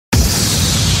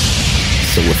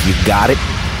So if you got it,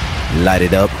 light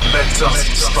it up.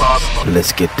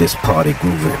 Let's get this party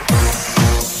grooving.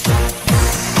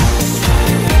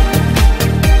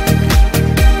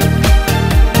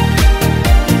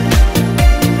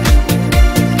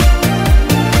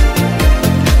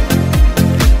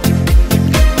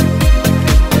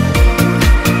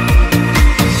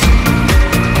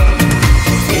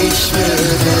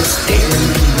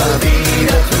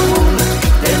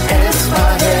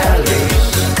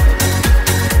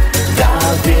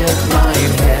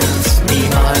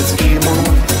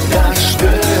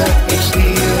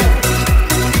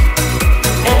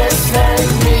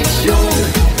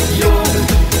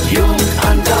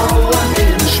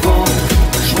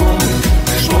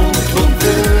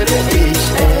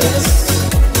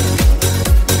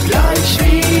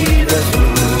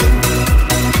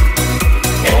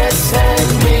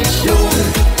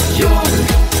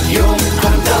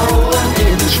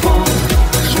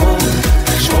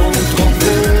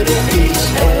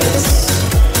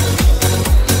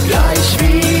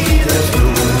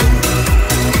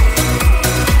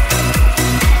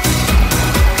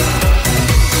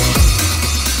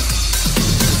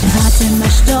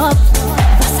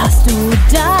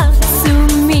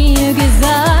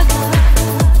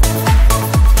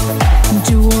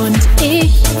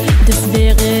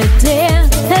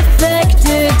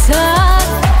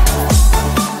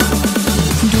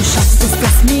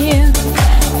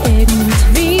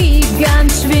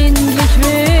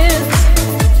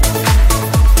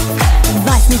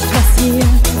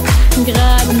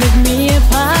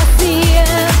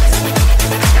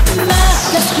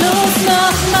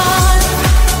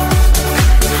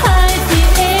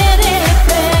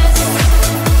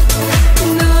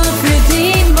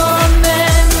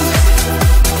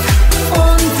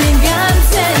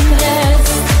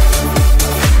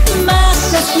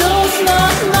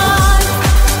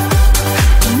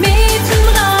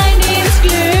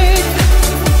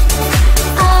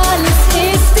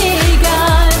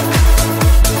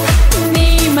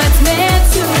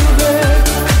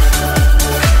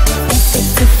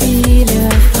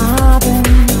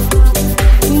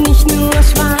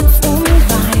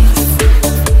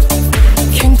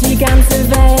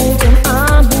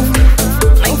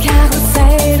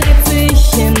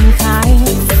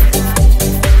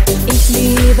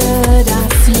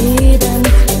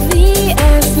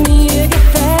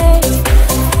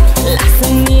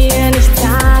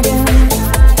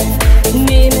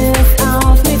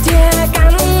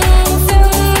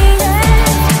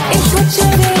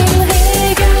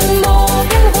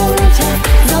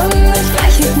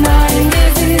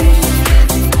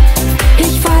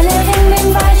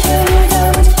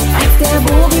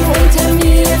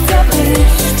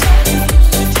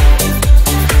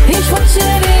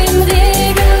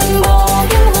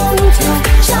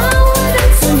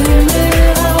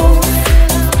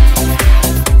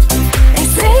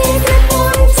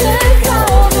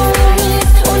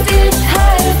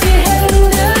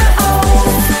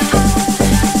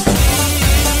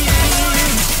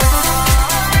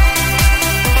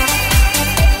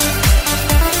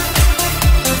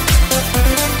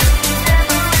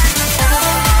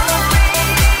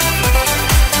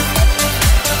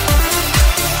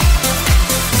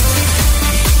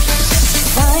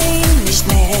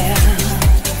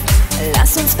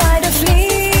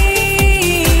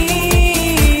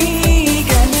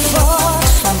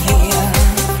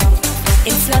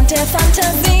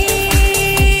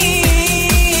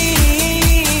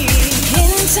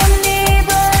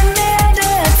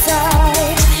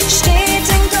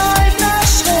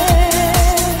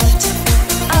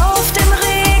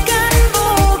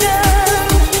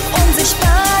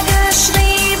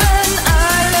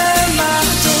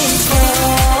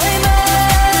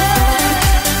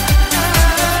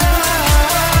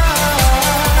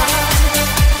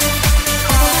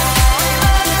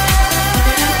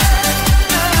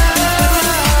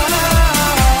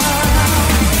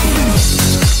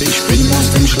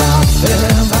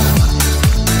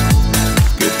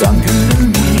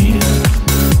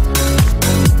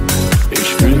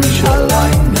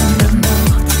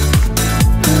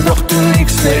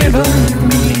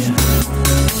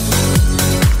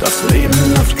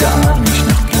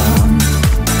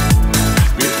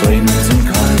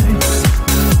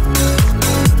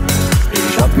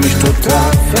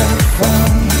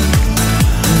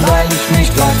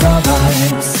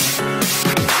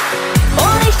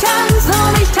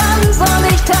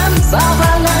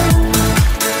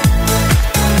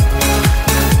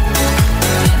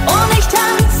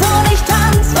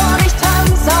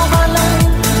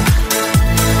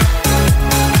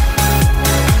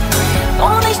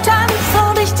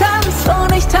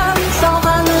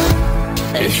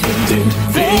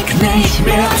 Weg nicht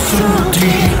mehr zu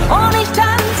dir. Und ich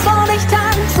tanz, und ich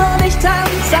tanz, und ich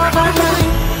tanz auch allein.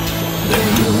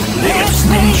 Denn du lebst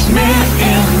nicht mehr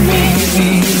in mir.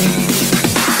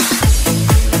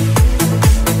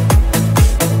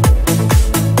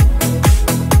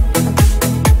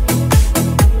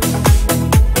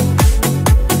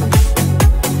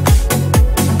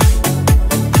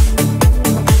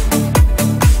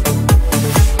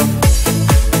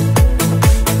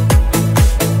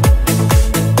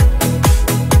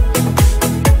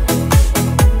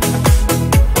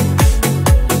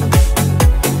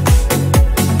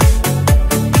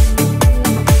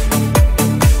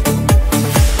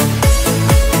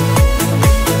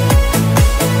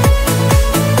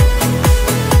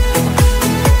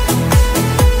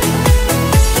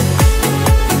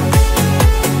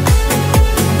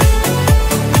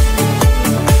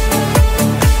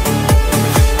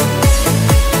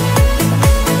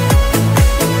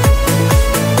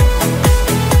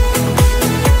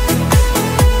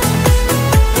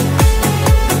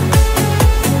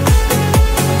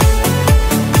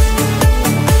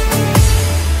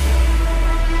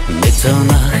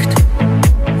 Mitternacht,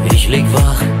 ich lieg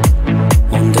wach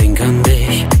und denk an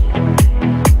dich.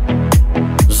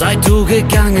 Seit du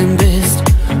gegangen bist,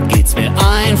 geht's mir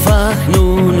einfach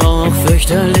nur noch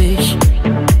fürchterlich.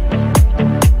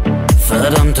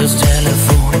 Verdammtes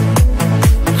Telefon,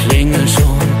 klingel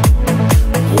schon,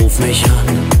 ruf mich an.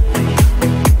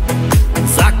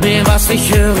 Sag mir, was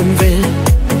ich hören will,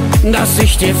 dass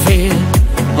ich dir fehl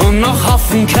und noch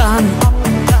hoffen kann.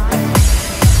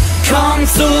 Komm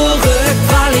zurück,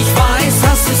 weil ich weiß,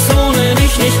 dass es ohne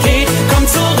dich nicht geht. Komm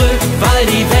zurück, weil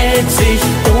die Welt sich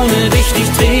ohne dich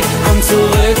nicht dreht. Komm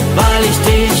zurück, weil ich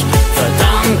dich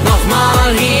verdammt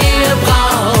nochmal hier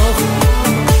brauch.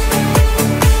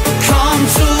 Komm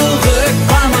zurück,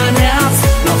 weil mein Herz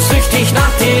noch süchtig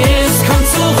nach dir ist. Komm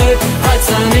zurück, weil's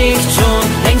da nicht schon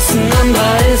längst ein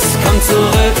anderer ist. Komm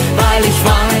zurück, weil ich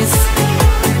weiß,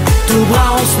 du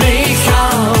brauchst mich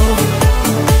auch.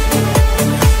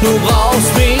 Du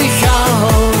brauchst mich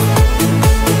auch.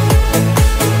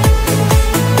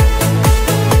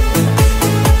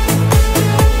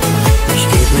 Ich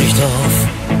geb nicht auf,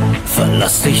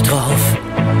 verlass dich drauf.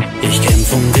 Ich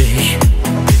kämpf um dich.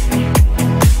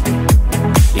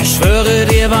 Ich schwöre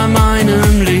dir bei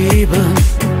meinem Leben,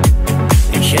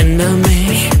 ich ändere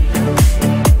mich.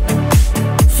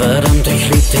 Verdammt, ich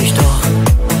lieb dich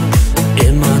doch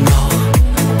immer noch.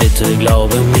 Bitte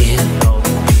glaube mir.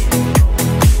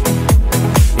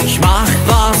 Ich mach,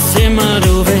 was immer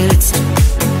du willst.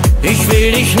 Ich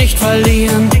will dich nicht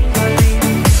verlieren.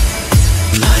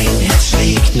 Mein Herz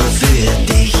schlägt nur für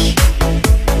dich.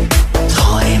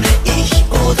 Träume ich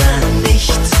oder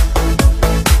nicht?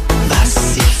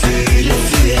 Was ich fühle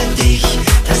für dich,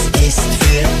 das ist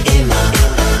für immer.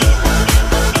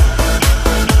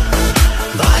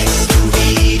 Weißt du,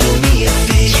 wie du mir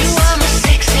fehlst?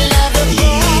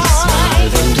 Jedes Mal,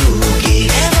 wenn du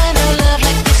gehst.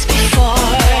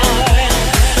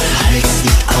 Halt's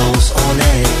nicht aus ohne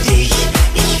dich.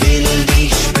 Ich will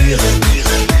dich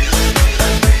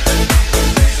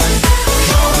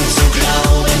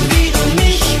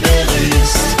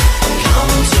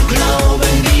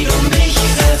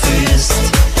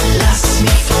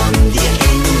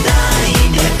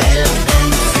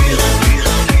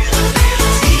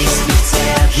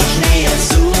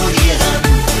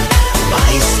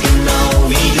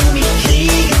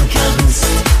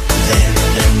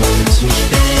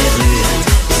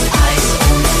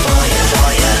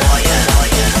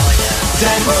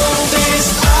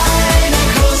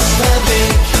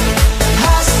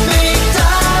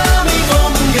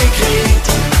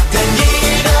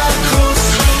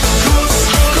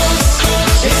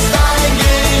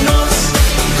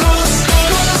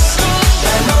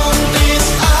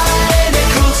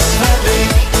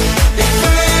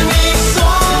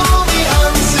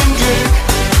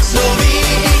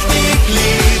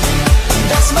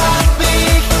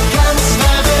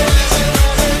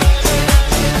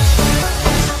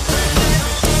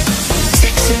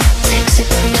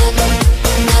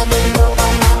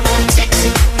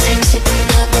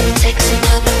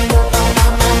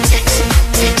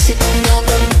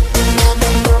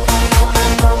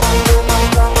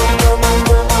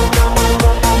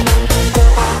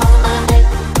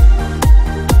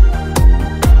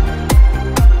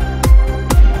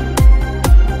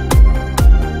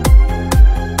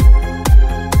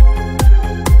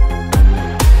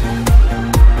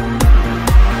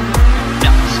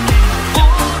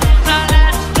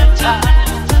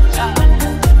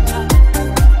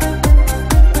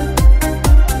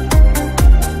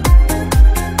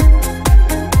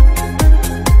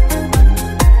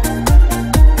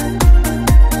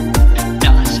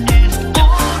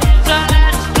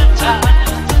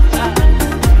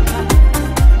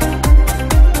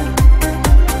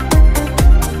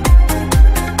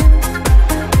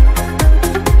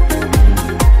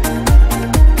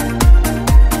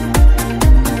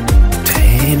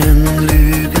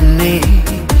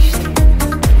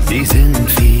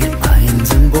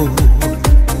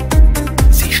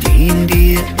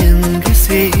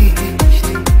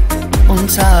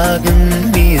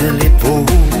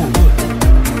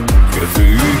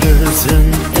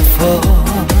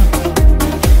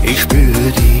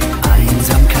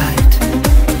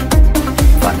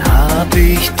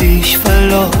ich dich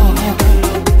verlor.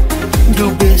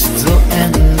 Du bist so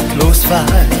endlos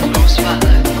weit.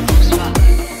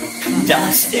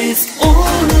 Das ist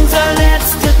unser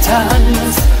letzter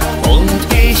Tanz und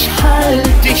ich halt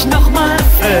dich nochmal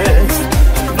fest,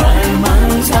 weil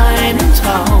man seinen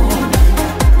Traum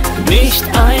nicht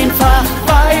einfach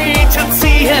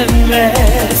weiterziehen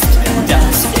lässt.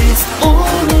 Das ist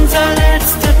unser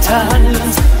letzter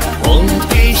Tanz und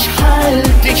ich halt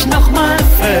dich nochmal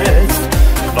fest,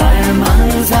 weil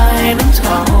man seinen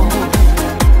Traum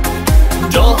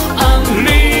doch am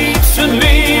liebsten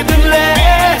leben lässt.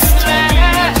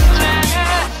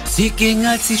 Sie ging,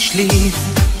 als sie schlief,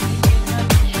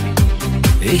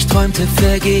 ich träumte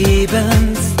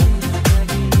vergebens,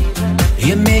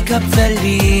 ihr Make-up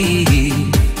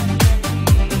verlief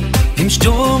im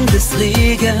Sturm des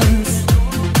Regens.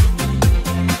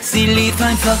 Sie lief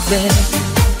einfach weg,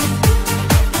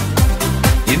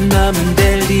 im Namen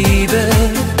der Liebe.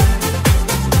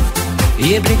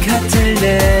 Ihr Blick hatte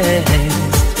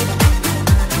längst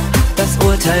das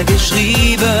Urteil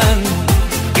geschrieben.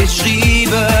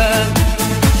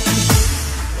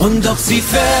 Und doch sie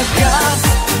vergaß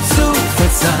zu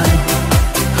verzeihen,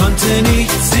 konnte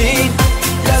nicht sehen,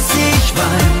 dass ich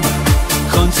wein,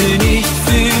 konnte nicht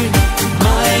fühlen,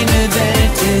 meine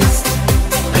Welt ist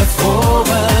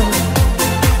erfroren.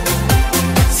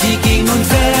 Sie ging und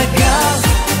vergaß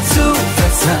zu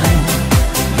verzeihen,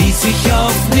 ließ sich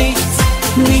auf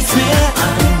nichts mehr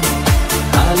ein.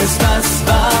 Alles, was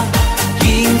war,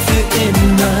 ging für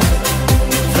immer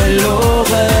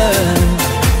verloren.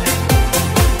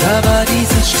 Da war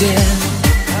dieser Stern,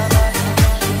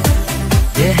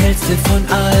 der hellste von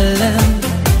allen.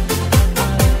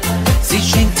 Sie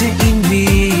schenkte ihn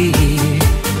mir,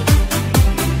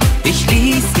 ich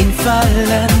ließ ihn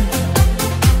fallen.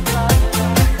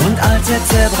 Und als er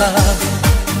zerbrach,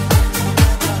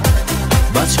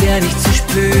 war's schwer nicht zu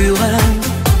spüren.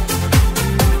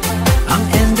 Am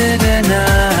Ende der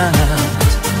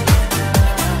Nacht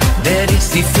werde ich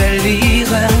sie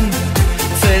verlieren.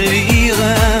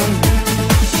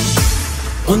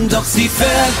 Und doch sie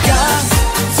vergaß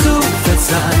zu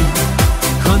verzeihen,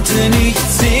 konnte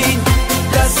nicht sehen,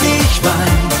 dass ich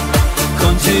wein,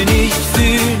 konnte nicht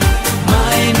fühlen,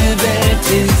 meine Welt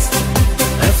ist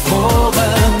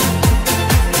erfroren.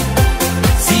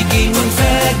 Sie ging und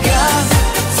vergaß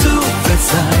zu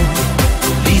verzeihen,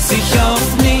 ließ sich auf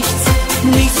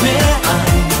nichts mehr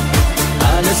ein.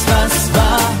 Alles, was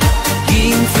war,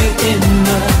 ging für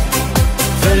immer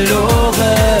verloren.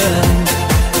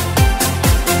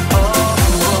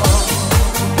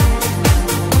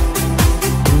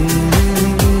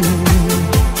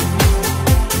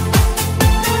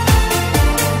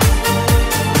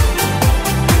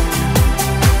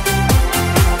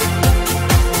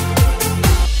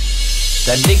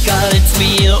 Dein Blick, als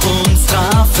wir uns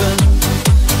trafen,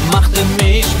 machte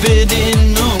mich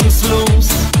bedingungslos.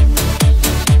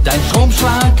 Dein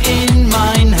Stromschlag in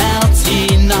mein Herz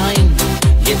hinein,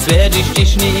 jetzt werd ich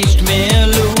dich nicht mehr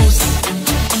los.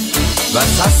 Was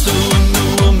hast du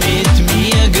nur mit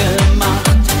mir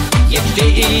gemacht? Jetzt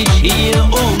steh ich hier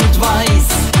und weiß,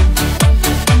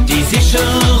 die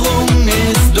Sicherung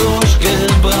ist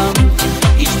durchgebrannt.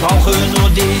 Ich brauche nur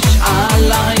dich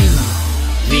allein.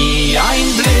 Wie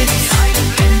ein Blitz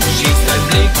schießt dein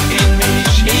Blick in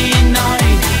mich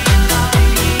hinein.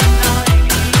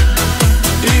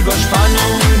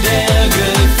 Überspannung der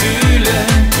Gefühle,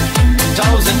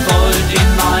 1000 Volt in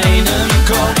meinem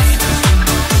Kopf.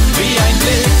 Wie ein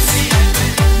Blitz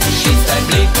schießt dein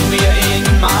Blick mir in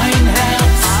mein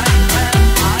Herz.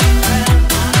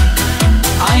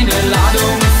 Eine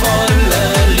Ladung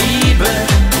voller Liebe,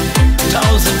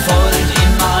 1000 Volt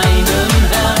in meinem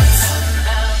Herz.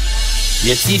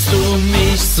 Jetzt siehst du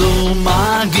mich so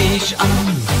magisch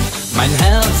an, mein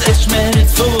Herz, es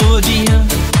schmelzt vor dir.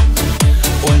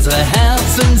 Unsere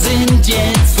Herzen sind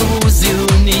jetzt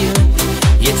fusioniert,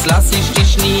 jetzt lass ich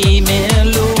dich nie mehr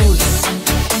los.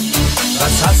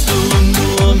 Was hast du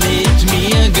nur mit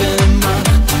mir gemacht?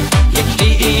 Jetzt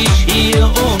steh ich hier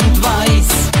und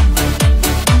weiß,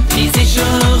 die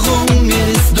Sicherung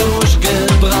ist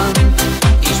durchgebrannt.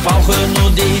 Ich brauche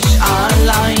nur dich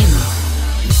allein.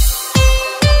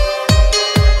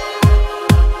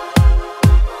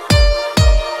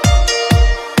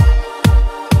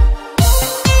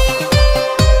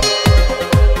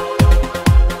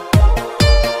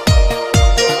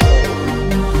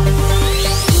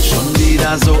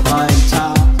 So ein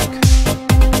Tag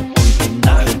und die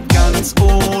Nacht ganz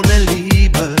ohne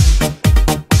Liebe.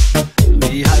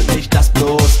 Wie halt ich das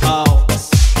bloß aus?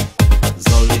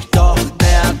 Soll ich doch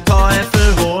der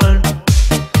Teufel holen?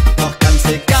 Doch ganz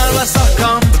egal was auch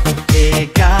kommt,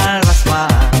 egal was war,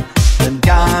 denn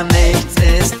gar nichts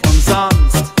ist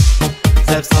umsonst.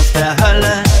 Selbst aus der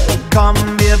Hölle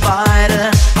kommen wir beide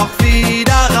auch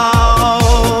wieder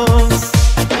raus.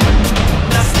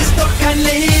 Das ist doch kein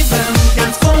Leben,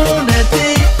 ganz ohne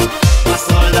dich. Was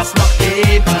soll das noch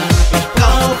geben? Ich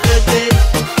brauche dich.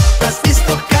 Das ist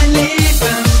doch kein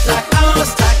Leben, Tag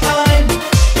aus, Tag ein.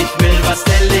 Ich will was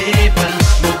erleben,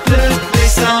 nur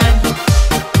glücklich sein.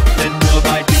 Denn nur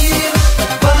bei dir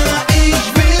war ich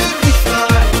wirklich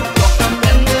frei. Doch am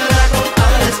Ende da kommt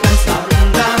alles ganz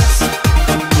anders.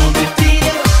 Und nur mit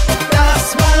dir, das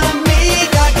war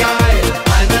mega geil.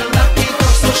 Eine Nacht geht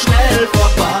doch so schnell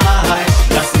vorbei.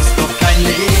 Das ist doch kein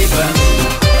Leben.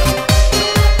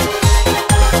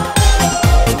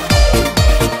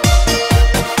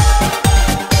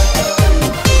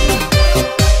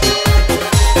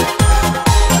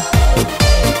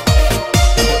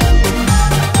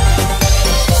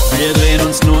 Wir drehen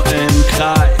uns nur im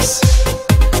Kreis,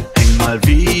 hängen mal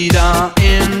wieder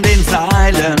in den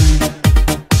Seilen.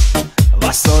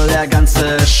 Was soll der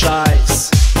ganze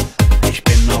Scheiß? Ich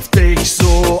bin auf dich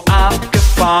so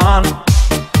abgefahren.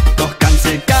 Doch ganz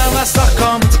egal was doch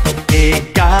kommt,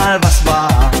 egal was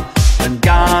war, denn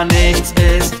gar nichts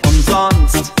ist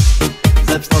umsonst.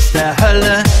 Selbst aus der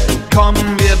Hölle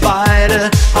kommen wir beide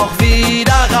auch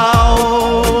wieder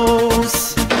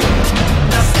raus.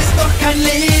 Das ist doch kein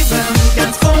Leben,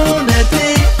 ganz ohne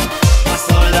dich. Was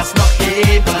soll das noch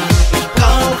geben? Ich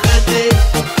brauche dich.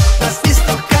 Das ist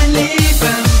doch kein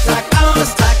Leben, Tag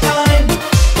aus, Tag ein.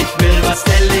 Ich will was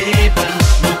erleben,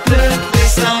 nur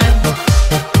glücklich sein.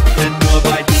 Denn nur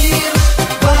bei dir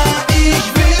war ich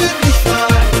wirklich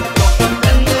frei. Doch am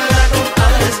Ende da kommt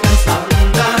alles ganz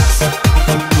anders.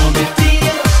 Und nur mit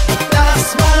dir, das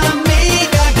war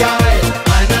mega geil.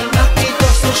 Eine Nacht geht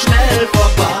doch so schnell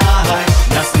vorbei.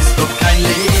 Das ist doch kein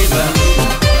Leben.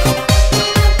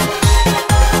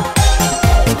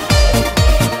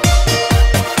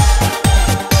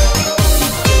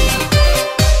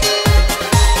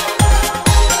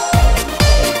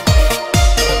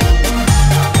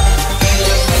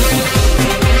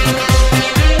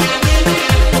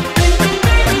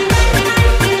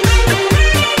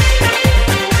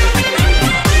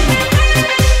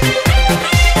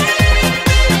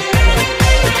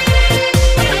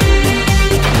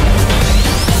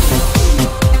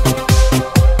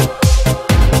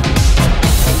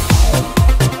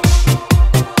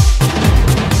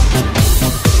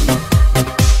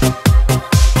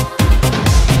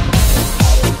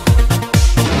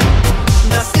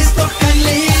 Das ist doch kein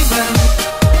Leben.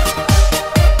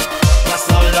 Was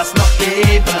soll das noch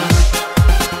geben?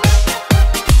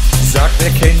 Sagt,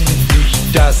 wer kennt nicht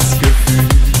das Gefühl,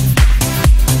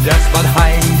 dass man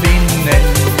Heimweh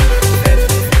nennt?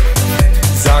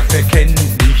 Sagt, wer kennt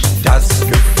nicht das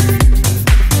Gefühl,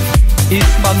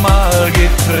 ist man mal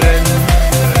getrennt?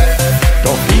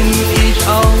 Doch bin ich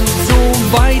auch so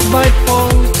weit, weit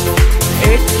fort,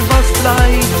 etwas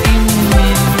bleibt in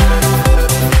mir.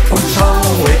 Und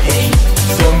schaue ich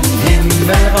zum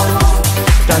Himmel rauf,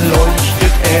 dann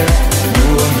leuchtet er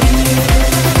nur mir.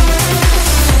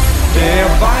 Der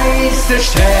weiße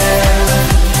Stern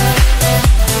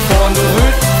von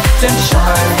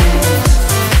Rüttenscheid,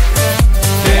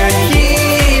 der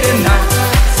jede Nacht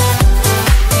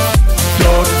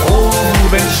dort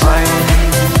oben scheint.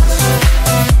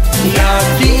 Ja,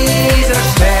 dieser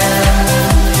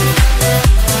Stern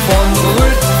von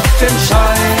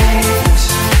Rüttenscheid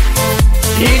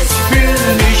ist für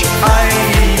mich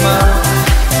Heimat,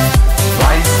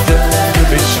 weißt du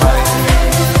Bescheid.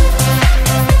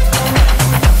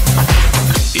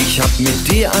 Ich hab mit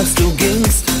dir, als du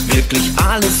gingst, wirklich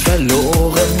alles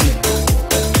verloren.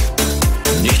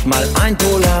 Nicht mal ein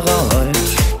Polaroid,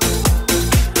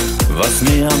 was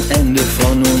mir am Ende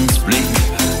von uns blieb.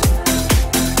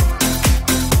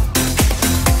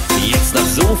 Jetzt nach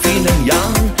so vielen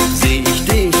Jahren seh ich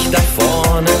dich da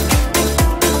vorne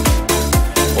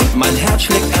und mein Herz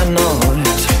schlägt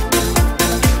erneut,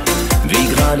 wie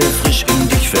gerade frisch in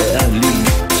dich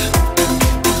verliebt.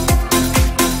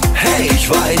 Hey, ich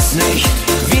weiß nicht,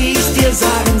 wie ich's dir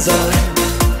sagen soll,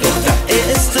 doch da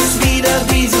ist es wieder,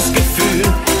 dieses Gefühl,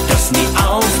 das nie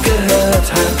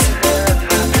aufgehört hat,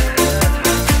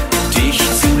 dich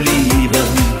zu lieben.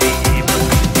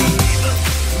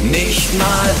 Nicht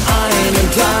mal einen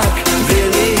Tag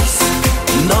will ich's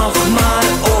noch mal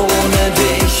ohne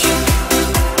dich.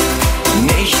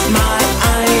 Nicht mal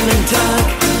einen Tag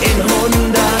in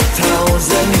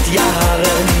 100.000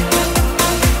 Jahren.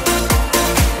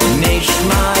 Nicht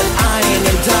mal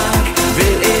einen Tag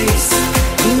will ich's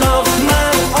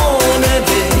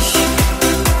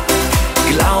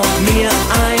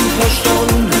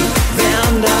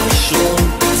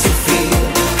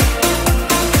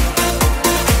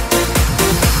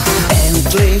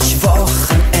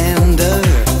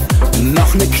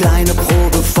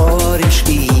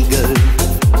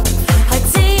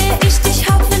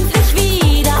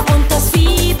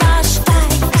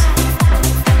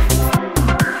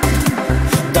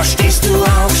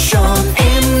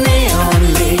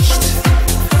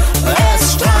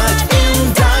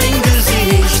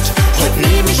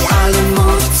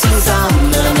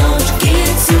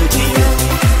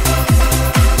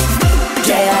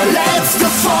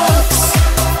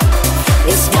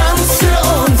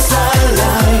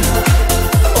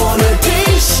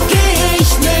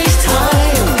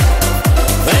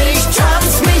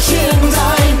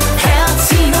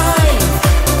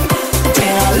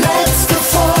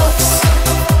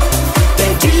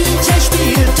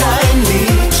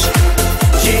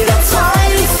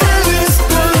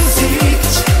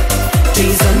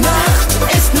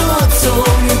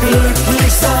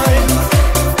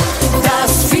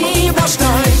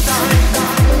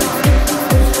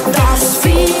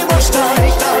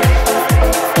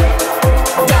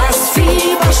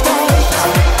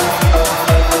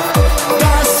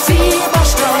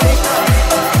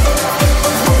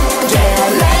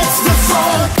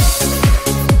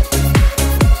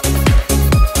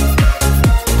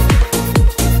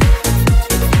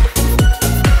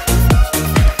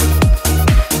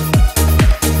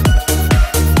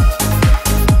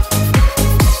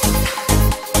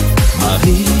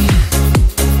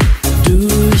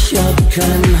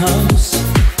kein Haus,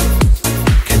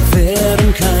 kein Pferd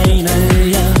und keine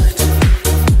Yacht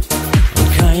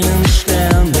und keinen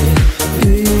Stern, der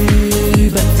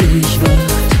über dich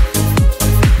wacht.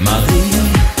 Marie,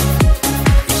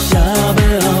 ich habe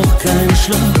auch kein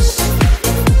Schloss,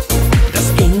 das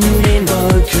in den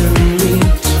Wolken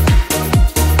liegt.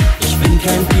 Ich bin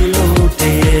kein Pilot,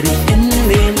 der dich in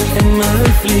den Himmel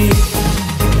fliegt.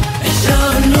 Ich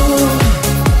habe nur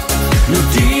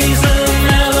diese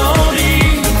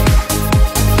Melodie.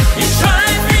 Ich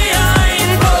schreib wie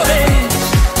ein Poet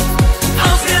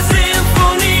aus der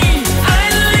Symphonie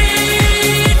ein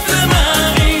Lied für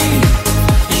Marie.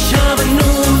 Ich habe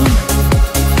nur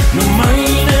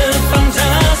meine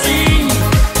Fantasie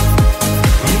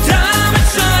und damit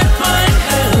schreibt mein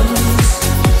Herz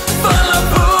voller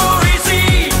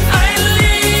Poesie ein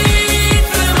Lied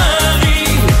für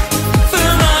Marie, für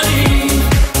Marie.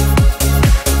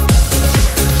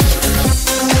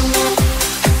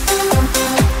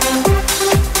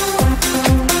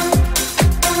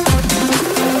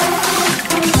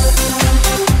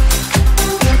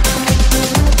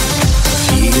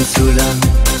 Viel zu lang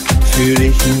fühle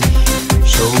ich mich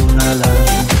schon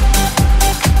allein.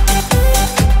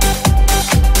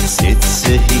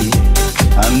 Sitze hier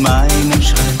an meinem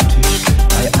Schreibtisch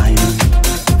bei einem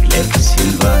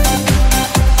Gläschen Wein.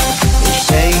 Ich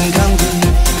denk an dich,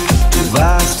 du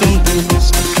warst und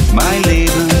bist mein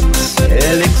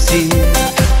Lebenselixier.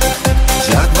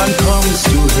 Sag, wann kommst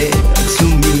du her zu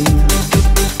mir?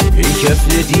 Ich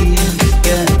öffne dir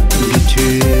gern die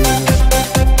Tür.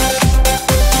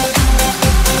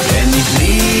 Denn ich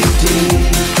lieb dich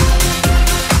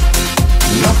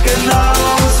noch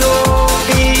genauso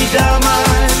wie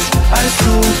damals, als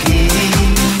du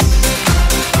gingst.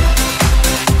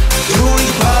 Du,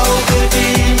 ich brauche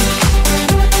dich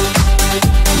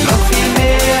noch viel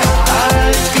mehr,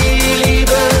 als die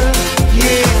Liebe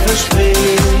je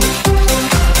verspricht.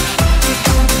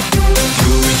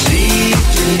 Du, ich lieb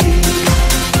dich,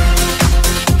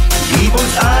 gib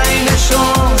uns eine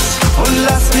Chance und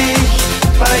lass mich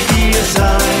bei dir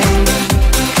sein.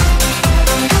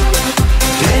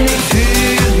 Denn ich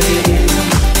fühl mich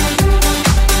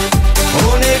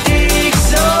ohne dich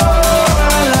so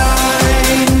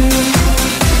allein.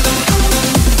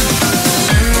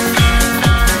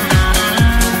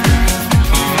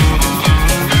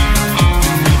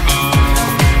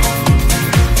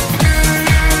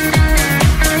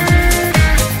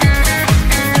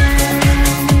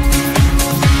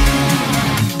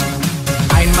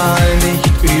 Einmal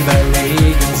nicht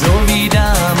überlegen, so wie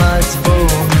damals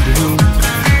vom Blut.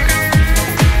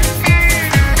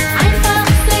 Einfach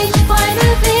sich frei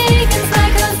bewegen,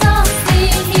 zeig uns auf,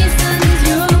 wie hießen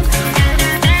you.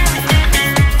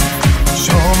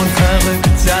 Schon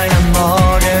verrückt sein am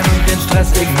Morgen und den Stress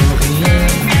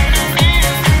ignorieren.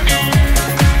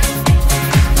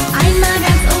 Einmal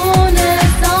ganz ohne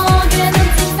Sorgen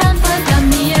und sich dann voll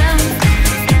blamieren.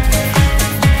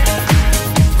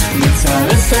 Mit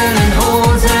zerrissenen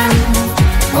Hosen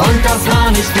und das Haar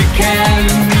nicht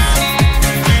gekämmt.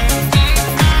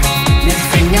 Mit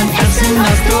Fingern essen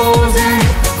aus Dosen,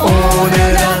 ohne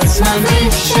dass man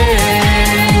sich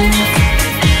schämt.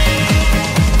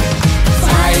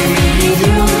 Sei wie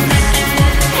du,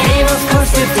 hey, was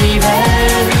kostet die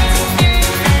Welt?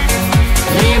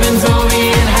 Leben so wie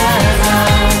in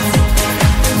Heirat,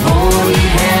 wo die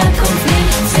Herkunft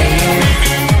nicht zählt.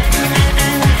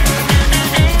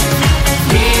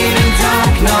 Jeden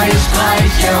Tag neue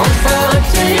Streiche und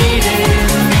verrückte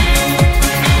Ideen,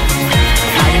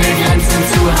 keine Grenzen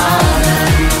zu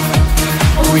haben.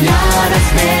 Oh ja, das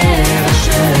wäre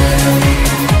schön.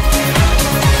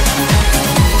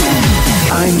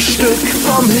 Ein Stück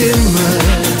vom Himmel,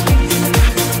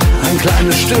 ein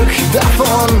kleines Stück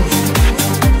davon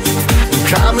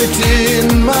kam mit in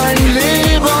mein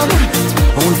Leben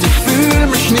und ich fühle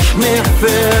mich nicht mehr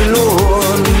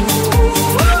verloren.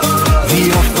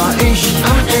 Wie oft war ich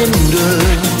am Ende,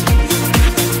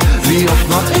 wie oft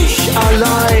war ich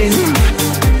allein,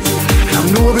 kam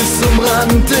nur bis zum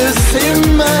Rand des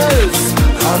Himmels,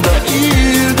 aber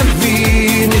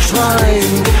irgendwie nicht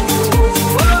rein.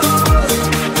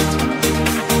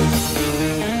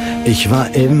 Ich war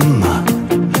immer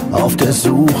auf der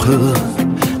Suche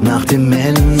nach dem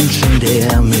Menschen,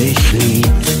 der mich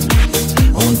liebt.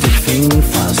 Und ich fing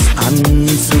fast an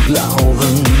zu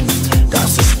glauben,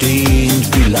 dass es den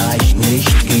vielleicht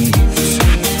nicht gibt.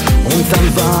 Und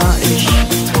dann war ich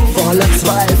voller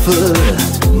Zweifel,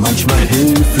 manchmal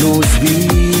hilflos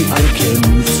wie ein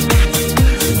Kind.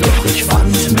 Doch ich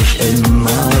fand mich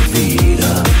immer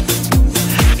wieder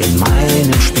in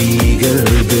meinem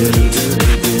Spiegelbild.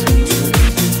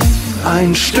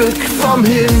 Ein Stück von am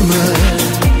Himmel,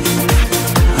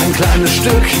 ein kleines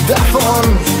Stück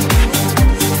davon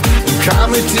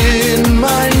kam mit in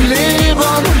mein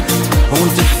Leben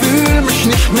und ich fühle mich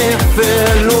nicht mehr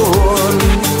verloren.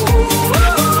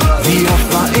 Wie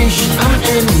oft war ich am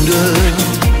Ende,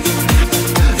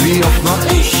 wie oft war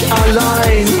ich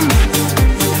allein,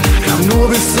 kam nur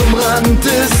bis zum Rand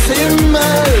des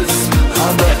Himmels,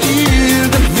 aber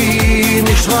irgendwie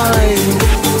nicht rein.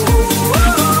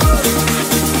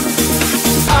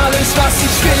 Alles, was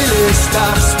ich will, ist,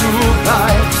 dass du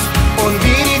bleibst und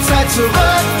wie die Zeit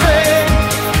zurückdrehen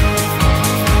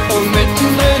und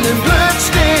mittendrin im Glück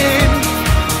stehen,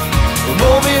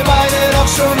 wo wir beide doch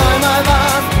schon einmal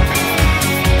waren.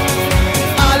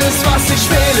 Alles, was ich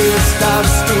will, ist,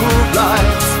 dass du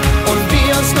bleibst und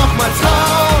wir uns noch mal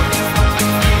trauen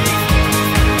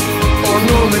und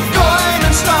nur mit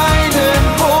goldenen Steinen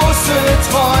große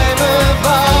Träume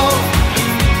bauen.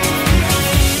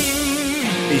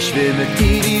 Ich will mit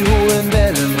dir die hohen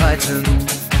Wellen reiten,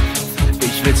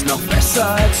 ich will's noch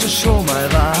besser, als es schon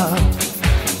mal war.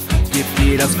 Gib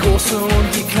dir das Große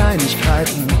und die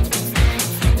Kleinigkeiten,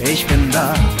 ich bin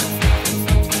da.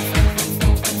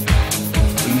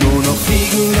 Nur noch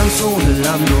fliegen ganz ohne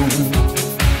Landung,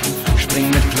 spring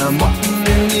mit Klamotten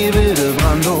in die wilde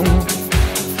Brandung.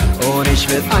 Und ich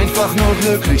will einfach nur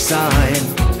glücklich sein,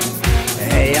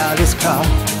 hey, alles klar.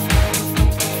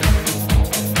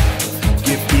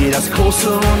 Gib dir das Große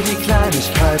und die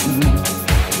Kleinigkeiten,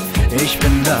 ich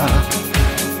bin da.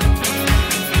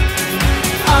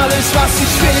 Alles, was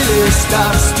ich will, ist,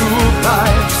 dass du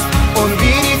bleibst und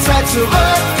wie die Zeit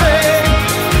zurückdrehen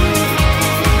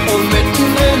und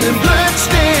mittendrin im Glück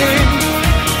stehen,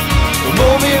 wo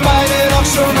wir beide doch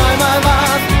schon einmal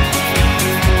waren.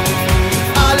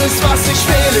 Alles, was ich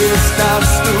will, ist, dass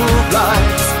du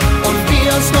bleibst und wir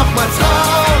uns noch mal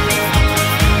trauen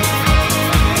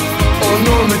und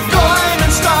nur mit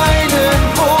goldenen Steinen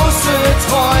große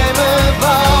Träume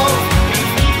bauen.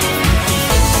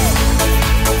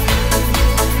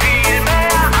 Viel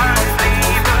mehr als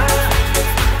Liebe,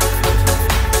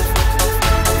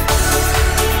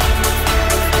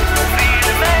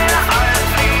 viel mehr als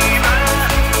Liebe.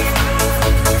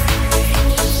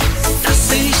 Dass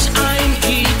ich ein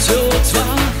Idiot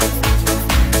war,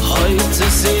 heute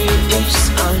seh ich's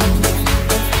ein.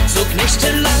 Zog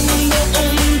nächtelang nur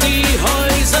um die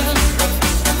Häuser,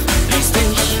 ließ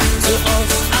dich so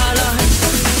oft allein.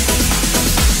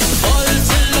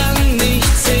 Wollte lang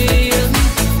nicht sehen,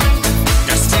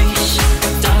 dass dich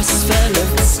das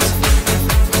verletzt.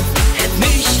 Hätt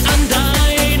mich an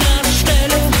deiner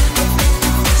Stelle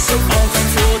so oft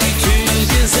vor die Tür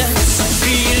gesetzt.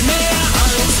 Viel mehr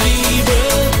als Liebe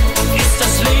ist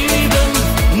das Leben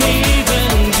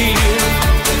neben dir.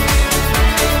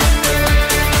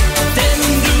 Denn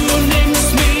du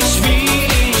nimmst mich wie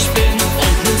ich bin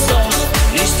und nimmst doch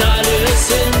nicht alles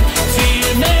hin.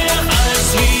 Viel mehr als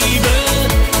Liebe,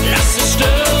 lass es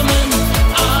stürmen,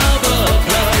 aber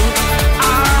bleib.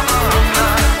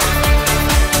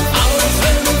 Auch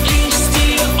wenn ich's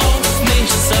dir oft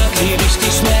nicht sag, lieb ich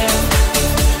dich mehr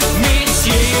mit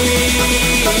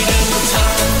jedem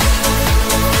Tag.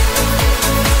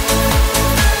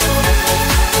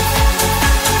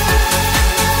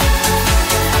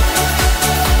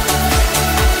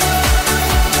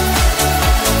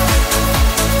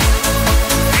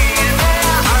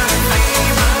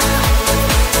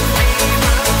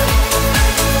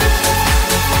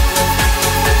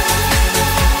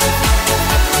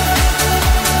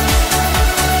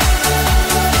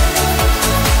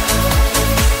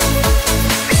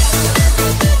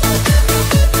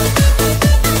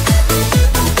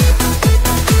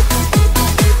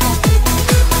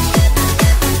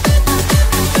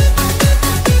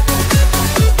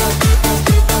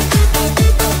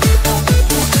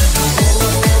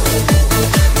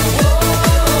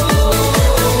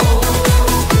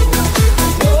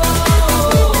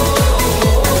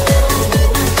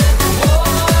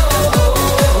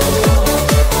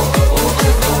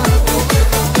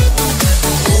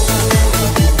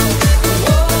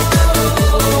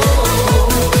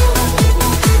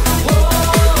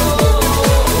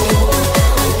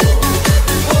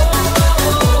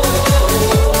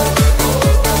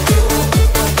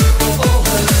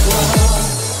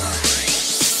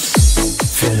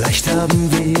 Vielleicht haben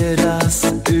wir das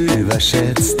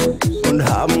überschätzt und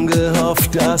haben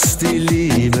gehofft, dass die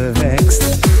Liebe wächst.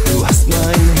 Du hast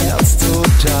mein Herz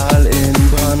total in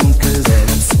Brand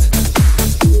gesetzt.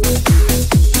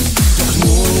 Doch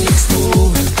nun liegst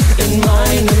du in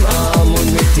meinem Arm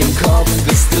und mit dem Kopf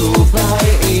bist du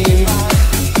bei ihm.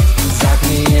 Sag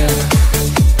mir,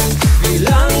 wie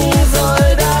lang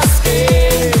soll das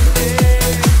gehen?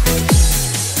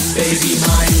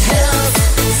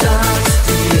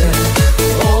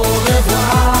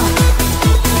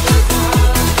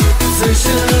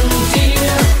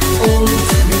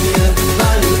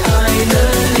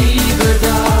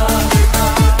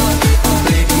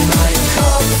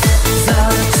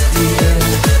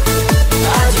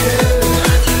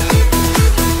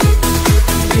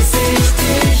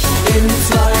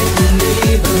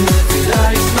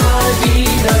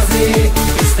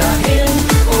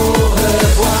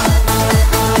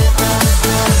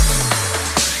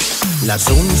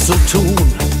 Lass uns so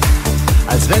tun,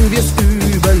 als wenn wir's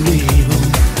überleben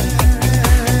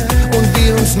und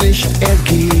wir uns nicht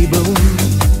ergeben,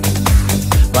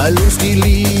 weil uns die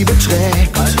Liebe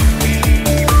trägt.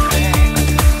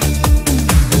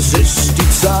 Es ist die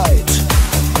Zeit,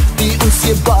 die uns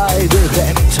hier beide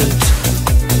rettet.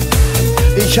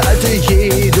 Ich halte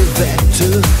jede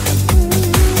Wette,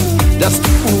 dass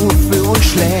die Uhr für uns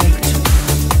schlägt.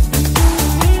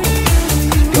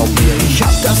 Glaub mir, ich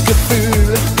hab das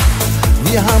Gefühl,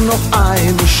 wir haben noch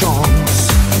eine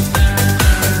Chance.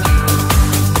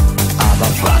 Aber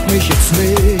frag mich jetzt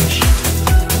nicht,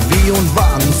 wie und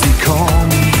wann sie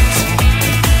kommt.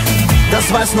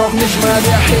 Das weiß noch nicht mal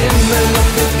der Himmel, ob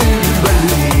wir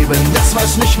überleben. Das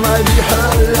weiß nicht mal die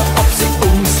Hölle, ob sie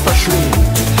uns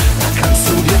verschlingt. Da kannst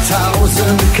du dir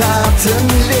 1000 Karten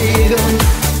legen,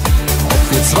 ob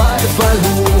wir zwei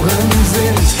verloren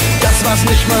sind. Das weiß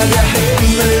nicht mal der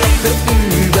Himmel, ob wir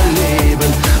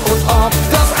überleben und ob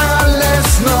das alles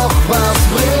noch was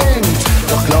bringt.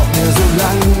 Doch glaub mir,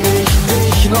 solange ich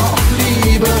dich noch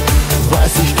liebe,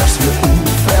 weiß ich, dass wir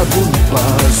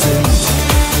unverwundbar sind.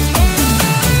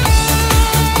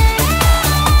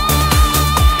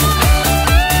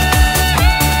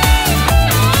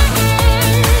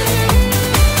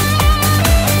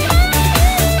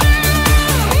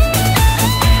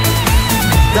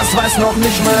 Das weiß noch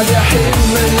nicht mal der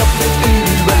Himmel, ob wir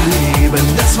überleben.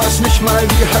 Das weiß nicht mal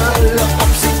die Hölle,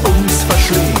 ob sie uns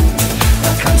verschlingt.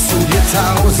 Da kannst du dir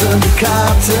 1000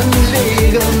 Karten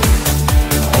legen,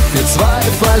 ob wir zwei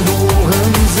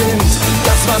verloren sind.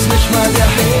 Das weiß nicht mal der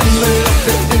Himmel, ob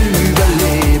wir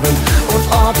überleben und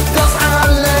ob das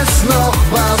alles noch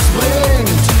was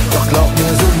bringt. Doch glaub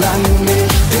mir, solange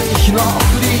ich dich noch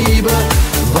liebe,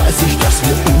 weiß ich, dass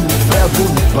wir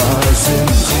unverwundbar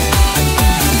sind.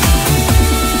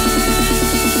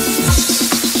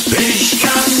 Ich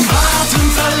kann warten,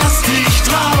 verlass dich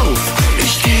drauf.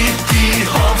 Ich geb die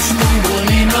Hoffnung wohl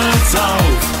niemals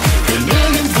auf. Denn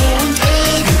irgendwo und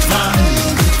irgendwann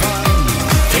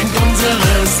fängt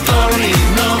unsere Story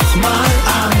nochmal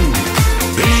an.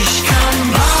 Ich kann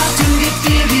warten, gib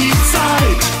dir die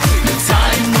Zeit. Mit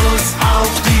sein muss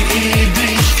auch die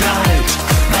Ewigkeit.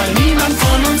 Weil niemand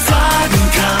von uns sagen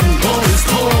kann, wo ist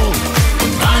wo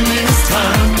und wann ist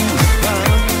wann.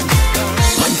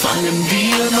 Wann fangen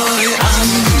wir neu an?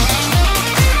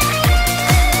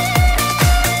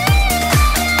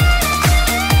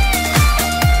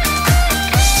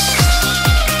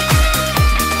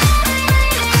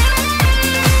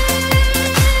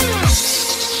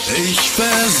 Ich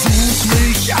versuch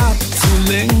mich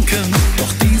abzulenken,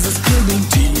 doch dieses Kribbeln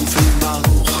tief im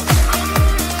Bauch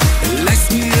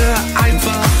lässt mir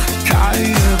einfach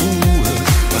keine Ruhe.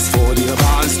 Was vor dir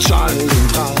war, ist Schall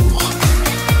und Rauch.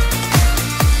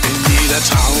 Jeder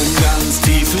Traum ganz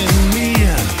tief in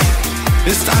mir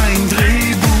ist ein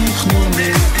Drehbuch nur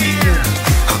mit dir.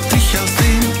 Hab dich aus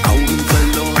den Augen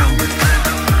verloren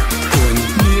und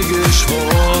mir geschworen.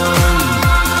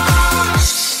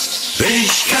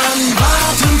 Ich kann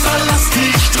warten, verlass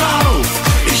dich drauf.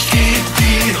 Ich geb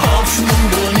die Hoffnung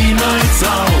wohl niemals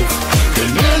auf.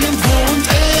 Denn irgendwo und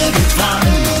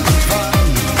irgendwann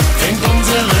fängt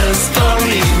unsere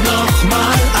Story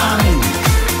nochmal an.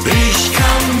 Ich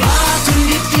kann warten,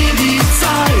 gib dir die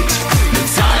Zeit. Mit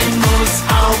sein muss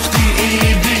auch die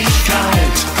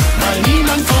Ewigkeit. Weil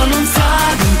niemand von uns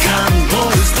sagen kann, wo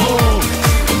ist wo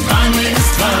und wann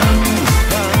ist wann.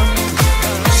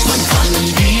 Wann fangen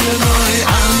wir neu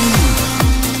an?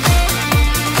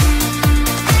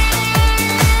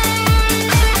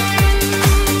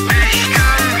 Ich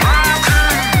kann warten.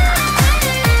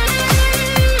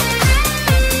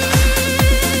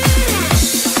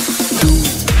 Du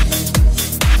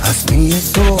hast mir es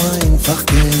so einfach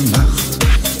gemacht.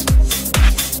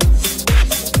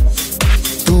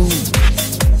 Du,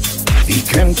 wie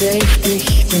könnte ich dich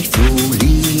nicht so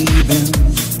lieben?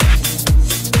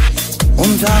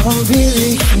 Und darum will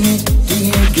ich mit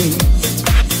dir gehen.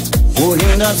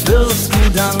 Wohin, das wirst du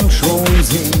dann schon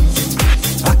sehen.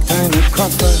 Pack deine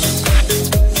Koffer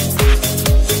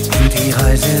und die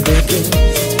Reise beginnt.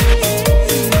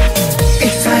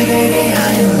 Ich zeige dir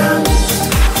ein Land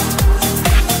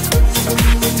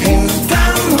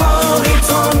hinterm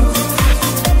Horizont,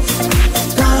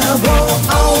 da wo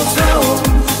außer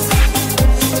uns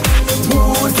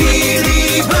nur die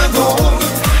Liebe wohnt.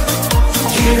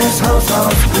 Jedes Haus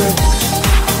aus Glück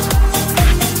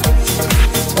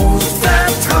und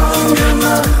Vertrauen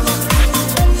gemacht.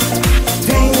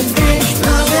 Denk nicht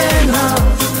lange nach,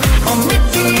 komm mit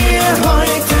dir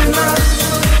heute Nacht.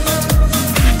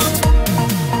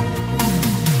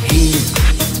 Hier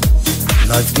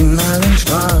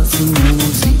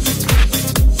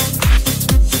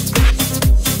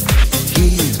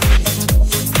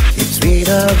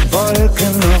hinter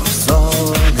Wolken noch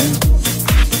Sorgen.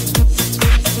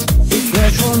 Ich wär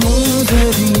schon unser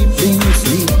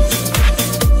Lieblingslied,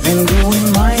 wenn du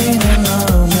in meinen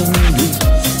Armen liegst.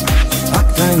 Pack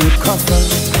deine Koffer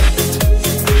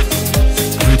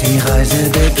und die Reise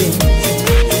beginnt.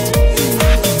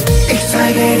 Ich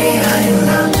zeige dir ein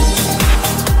Land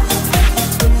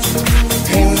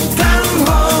hinterm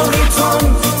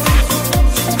Horizont,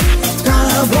 da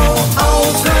wo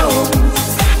außer uns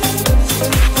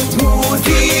nur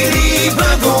die Liebe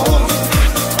wohnt.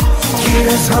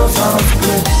 Jedes Haus aus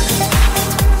Glück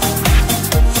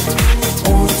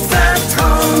und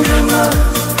Vertrauen gemacht.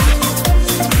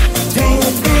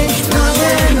 Denk nicht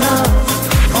lange nach,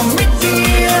 komm mit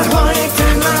dir heute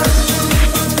Nacht.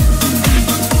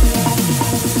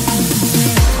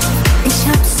 Ich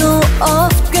hab so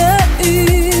oft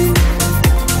geübt,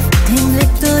 den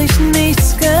Blick durch nichts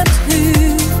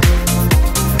getrübt.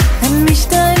 Wenn mich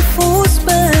dein Fuß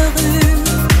berührt,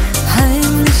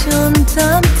 heimlich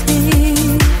unterm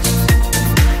Tisch.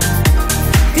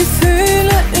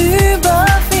 Gefühle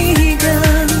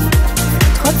überwiegen,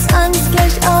 trotz Angst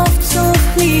gleich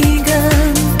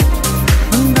aufzufliegen.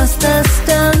 Und was das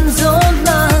dann so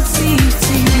nach sich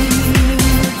zieht.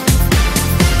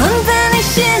 Und wenn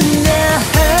ich in der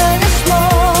Hölle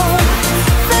schmor,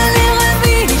 verliere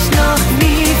wie ich noch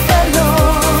nie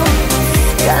verlor.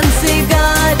 Ganz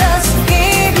egal, das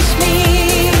geb ich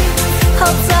nie.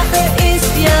 Hauptsache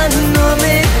ist ja nur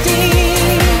mit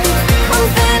dir. Und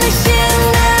wenn ich in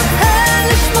der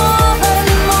Hölle schmoren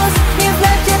muss, mir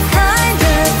bleibt ja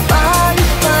keine Wahl.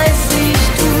 Ich weiß, ich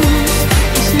tu's.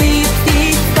 Ich lieb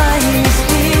dich, weil es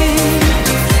geht.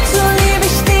 So lieb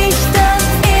ich dich, das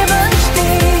eben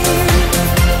steht.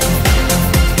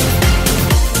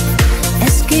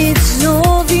 Es geht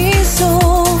sowieso,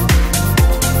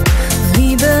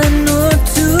 Liebe nur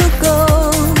to go.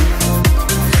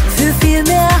 Für viel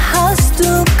mehr hast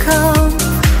du kaum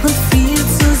und viel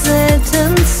zu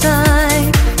selten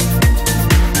Zeit.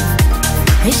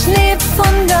 Ich leb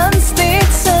von ganz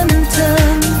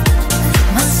dezenten,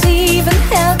 massiven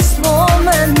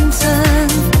Herzmomenten.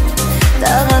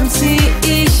 Daran zieh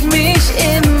ich mich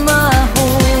immer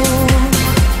hoch.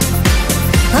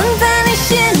 Und wenn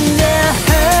ich in der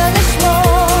Hölle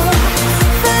schmor,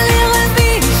 verliere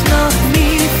wie ich noch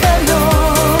nie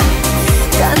verlor.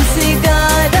 Ganz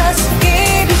egal, das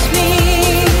geb ich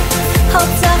nie.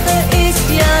 Hauptsache ist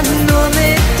ja nur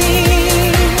mit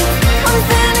dir. Und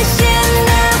wenn ich in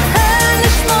der Hölle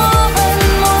schmoren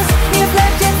muss, mir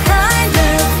bleibt ja keine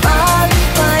Wahl. Ich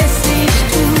weiß, ich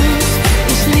tu's.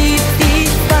 Ich lieb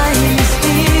dich, weil es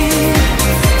geht.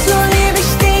 So lieb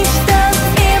ich dich, das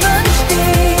eben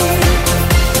steht.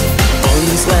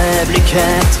 Unsere Blicke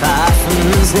trafen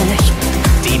sich,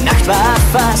 die Nacht war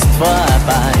fast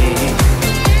vorbei.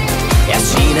 Erst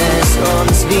schien es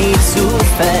uns wie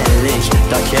zufällig,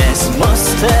 doch es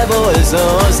musste wohl so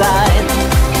sein.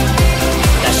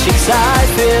 Das Schicksal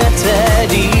führte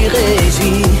die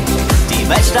Regie, die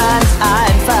Welt stand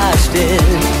einfach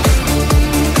still.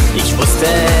 Ich wusste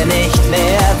nicht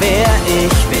mehr, wer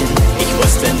ich bin, ich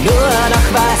wusste nur noch,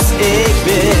 was ich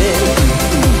will.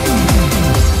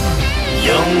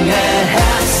 Junge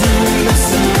Herzen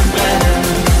müssen brennen,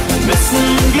 müssen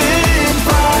glühen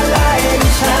vor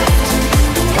Leidenschaft.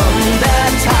 100.000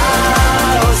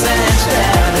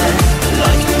 Sterne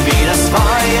leuchten wie das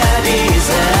Feuer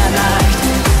dieser Nacht.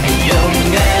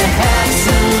 Junge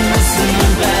Herzen müssen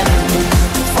brennen,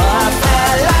 vor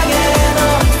Verlangen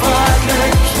und vor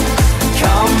Glück.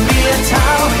 Komm, wir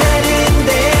tauchen in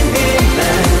den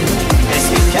Himmel, es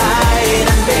gibt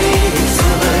keinen Weg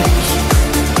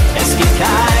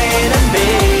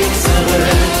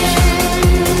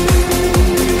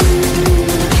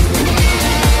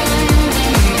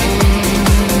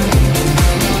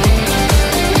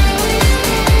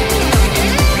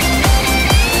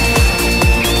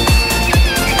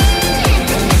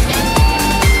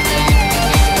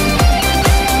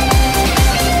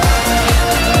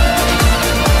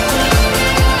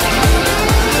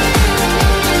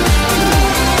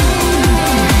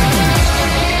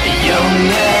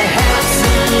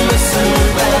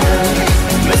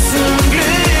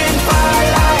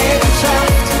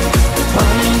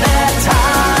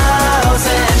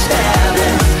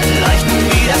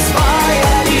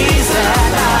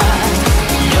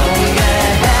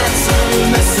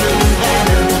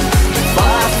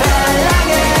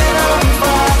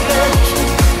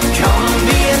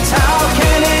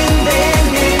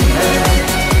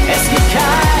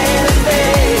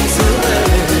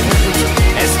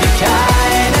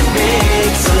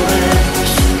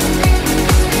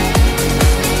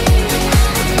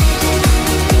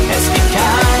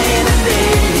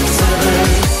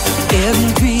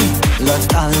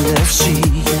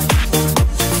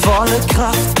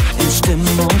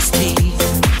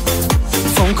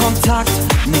Kontakt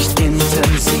nicht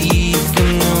intensiv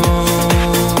genug.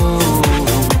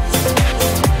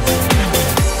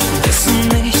 Wissen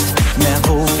nicht mehr,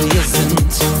 wo wir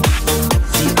sind.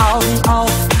 Die Augen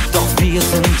auf, doch wir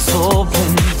sind so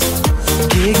blind.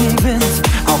 Gegenwind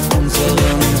auf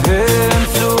unserem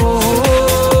Höhenflug.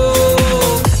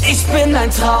 Ich bin ein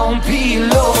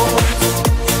Traumpilot.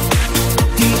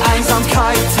 Die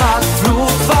Einsamkeit hat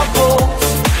Flugverbot.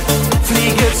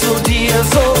 Fliege zu dir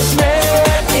so schnell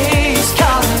ich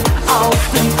kann auf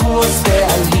dem Kurs der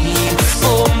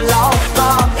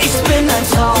Liebesumlaufbahn. Ich bin ein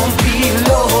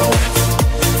Traumpilot.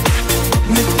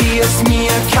 Mit dir ist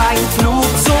mir kein Flug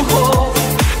zu hoch.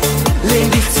 Lehn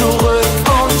dich zurück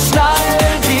und schnall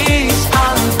dich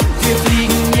an. Wir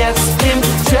fliegen jetzt im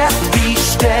Jet wie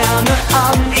Sterne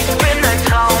an. Ich bin ein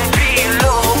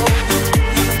Traumpilot.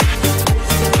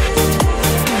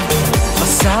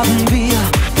 Was haben wir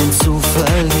denn zu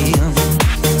verlieren?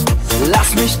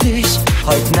 Lass mich dich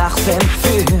heute Nacht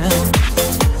entführen.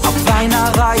 Auf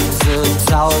einer Reise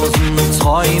 1000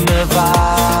 Träume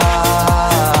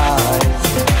weit.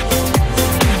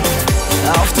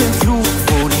 Auf dem Flug,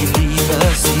 wo die Liebe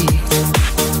siegt,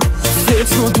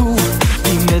 fehlst nur du,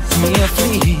 die mit mir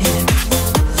fliegt.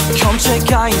 Komm,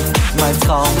 check ein, mein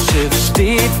Traumschiff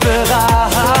steht bereit.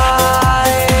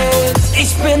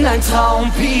 Ich bin ein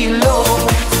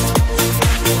Traumpilot.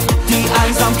 Die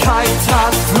Einsamkeit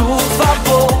hat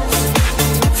Flugverbot.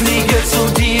 Fliege zu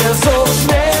dir so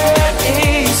schnell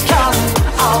ich kann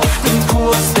auf dem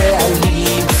Kurs der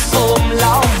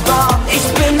Liebesumlaufbahn. Ich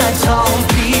bin ein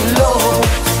Traumpilot.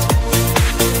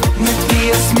 Mit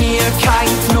dir ist mir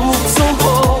kein Flug zu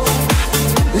hoch.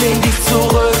 Lehn dich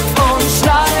zurück und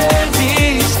schnall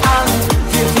dich an.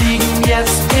 Wir fliegen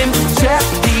jetzt im Jet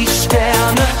die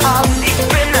Sterne an. Ich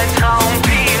bin ein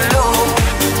Traumpilot.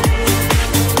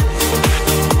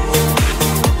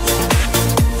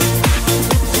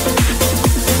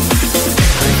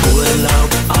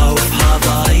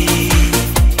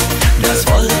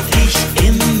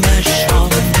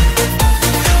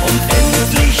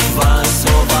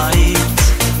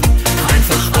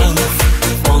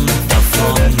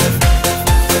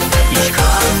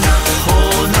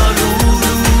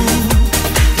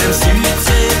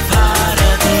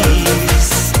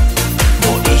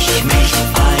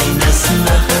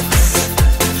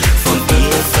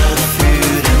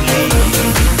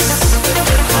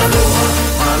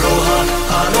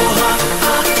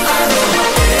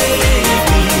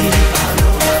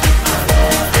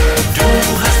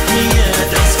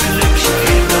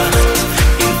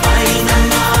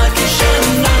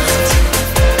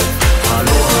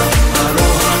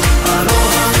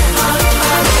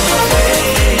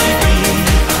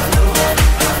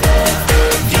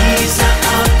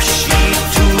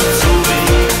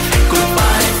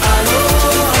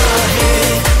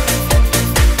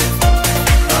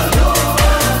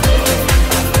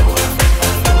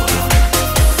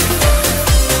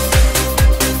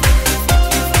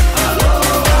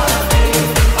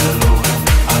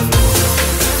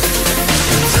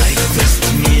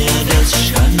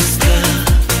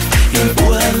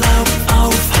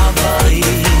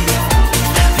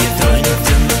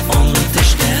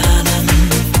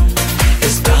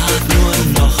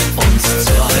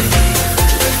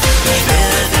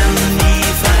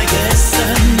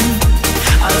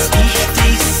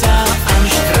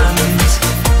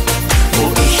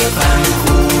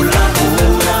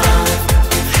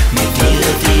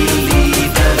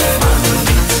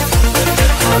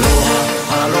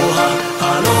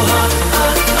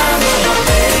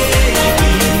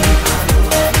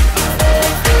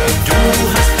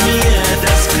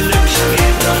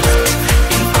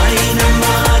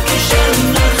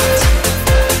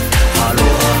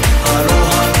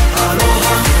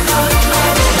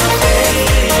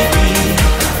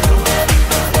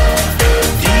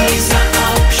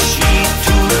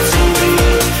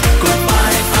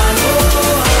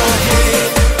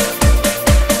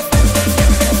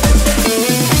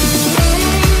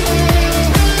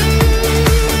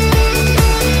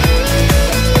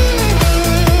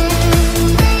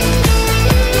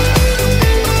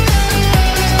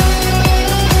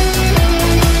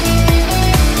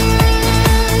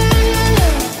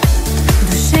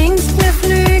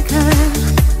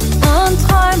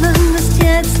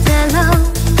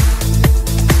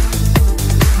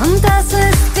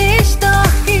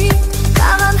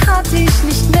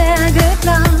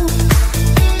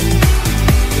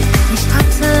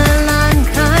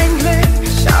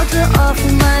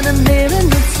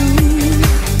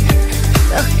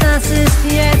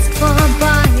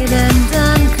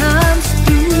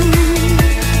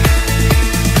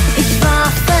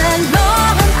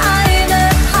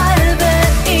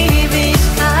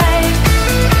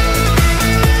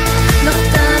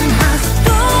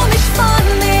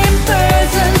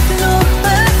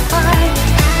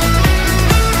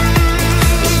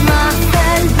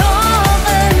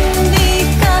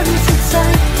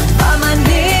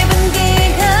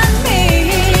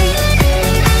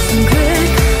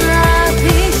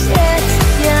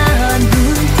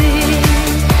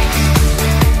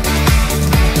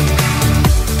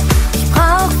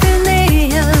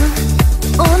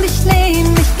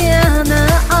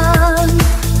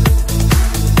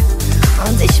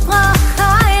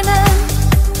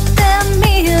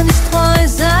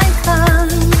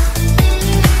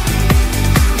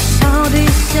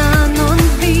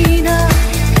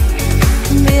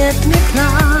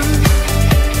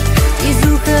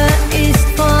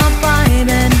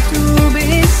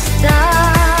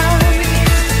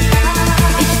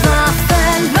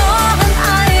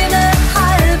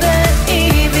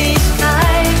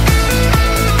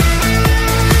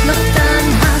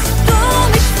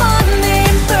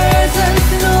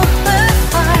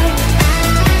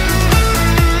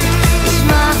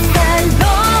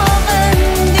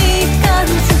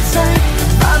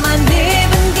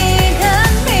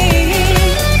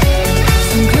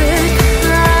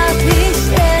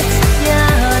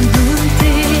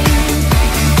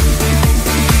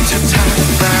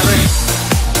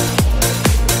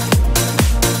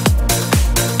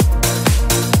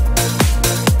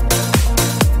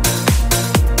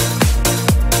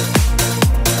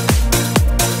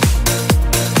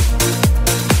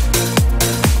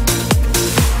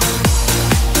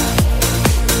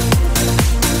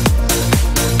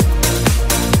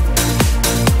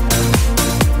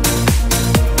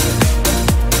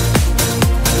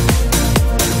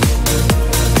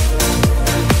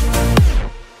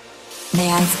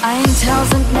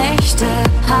 Nächte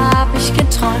hab ich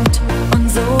geträumt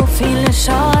und so viele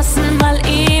Chancen mal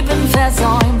eben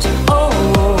versäumt. Oh,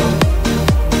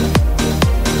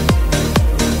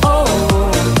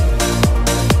 oh,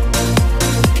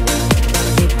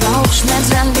 die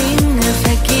Bauchschmetterlinge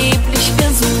vergeblich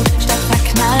gesucht, statt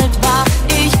verknallt war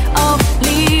ich auf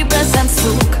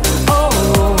Liebesentzug. Oh,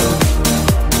 oh,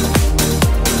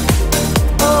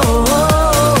 oh,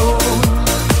 oh.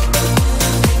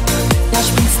 Da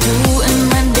springst du in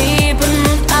mein Leben,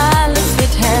 alles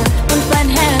wird hell und mein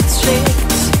Herz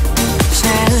schlägt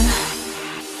schnell.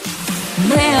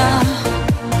 Mehr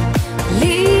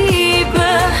Liebe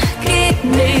geht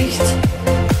nicht,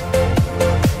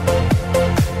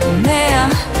 mehr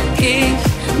geht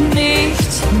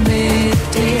nicht mit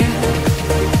dir.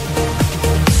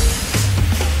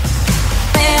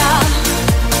 Mehr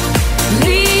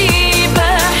Liebe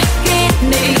geht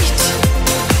nicht,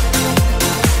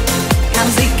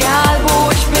 ganz egal wo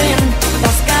ich bin,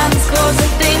 das ganz große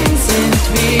Ding sind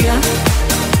wir.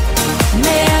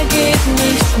 Mehr geht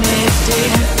nicht mit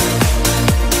dir.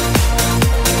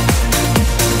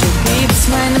 Du gibst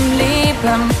meinem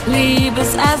Leben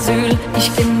Liebesasyl, ich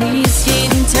genieß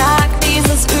jeden Tag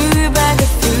dieses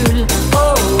Übergefühl.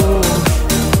 Oh,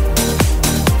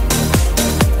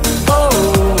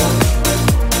 oh,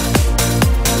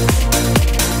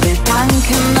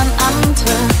 Gedanken an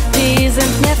andere, die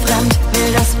sind mir fremd,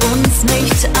 will, dass uns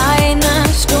nicht eine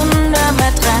Stunde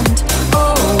mehr trennt.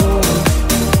 Oh,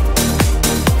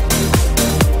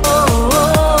 oh,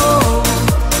 oh,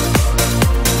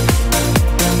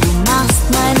 denn du machst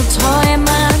meine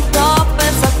Träume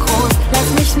doppelt so groß, lass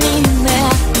mich nie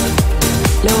mehr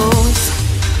los.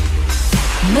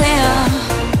 Mehr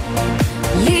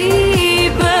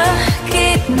Liebe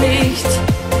geht nicht,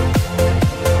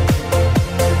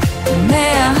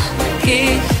 mehr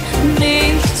geht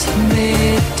nicht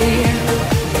mit dir.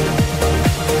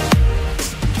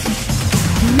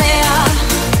 Mehr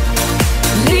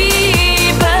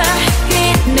Liebe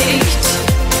geht nicht,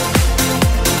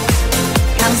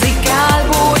 ganz egal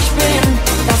wo ich bin,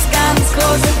 das ganz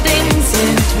große Ding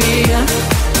sind wir.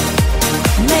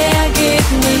 Mehr geht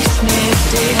nicht mit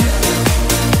dir.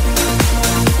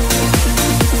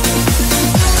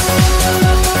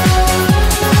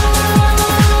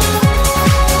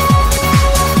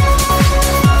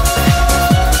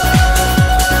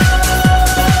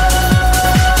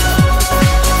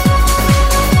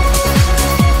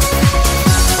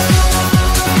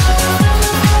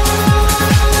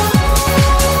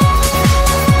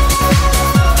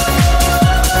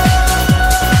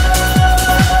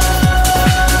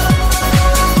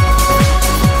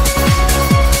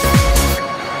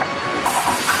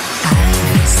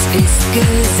 Ist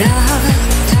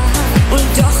gesagt und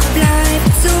doch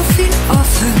bleibt so viel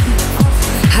offen.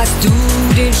 Hast du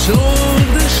denn schon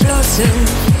beschlossen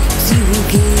zu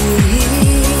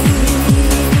gehen?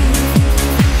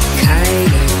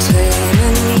 Keine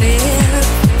Tränen mehr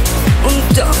und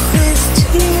doch ist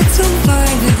mir zum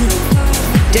Weinen,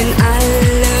 denn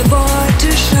alle Worte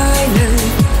scheinen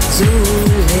so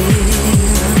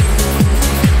leer.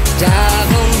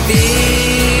 Darum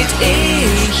bet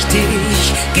ich dich,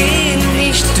 geh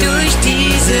nicht durch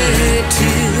diese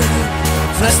Tür.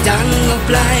 Was dann noch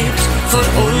bleibt von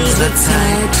unserer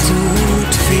Zeit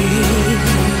tut weh.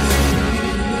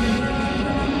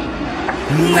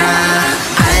 Nach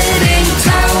all den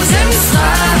 1000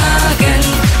 Fragen,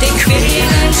 den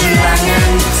quälend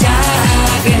langen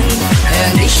Tagen, hör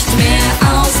nicht mehr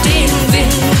auf den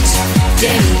Wind,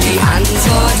 denn die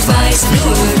Antwort weißt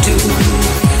nur du.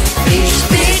 Ich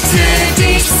bitte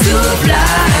dich zu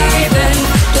bleiben,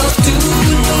 doch du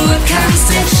nur kannst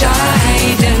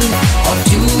entscheiden, ob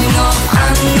du noch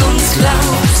an uns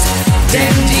glaubst,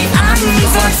 denn die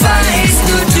Antwort weißt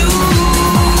nur du.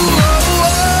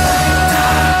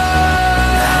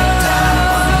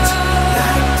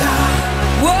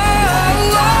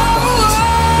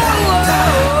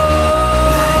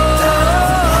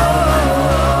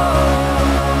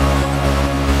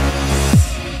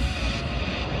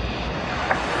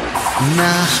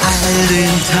 Nach all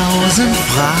den 1000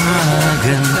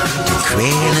 Fragen, den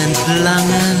quälend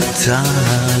langen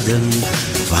Tagen,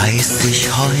 weiß ich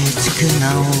heute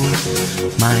genau,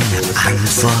 meine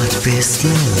Antwort bist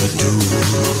nur du.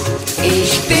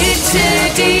 Ich bitte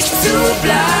dich zu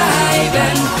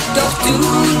bleiben, doch du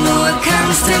nur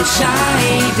kannst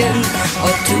entscheiden,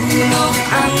 ob du noch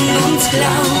an uns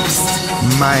glaubst.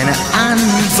 Meine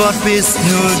Antwort bist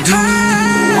nur du.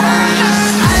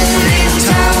 All den 1000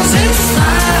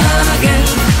 Fragen,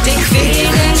 den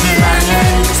quälend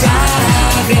langen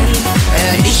Tagen,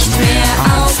 hör nicht mehr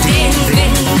auf den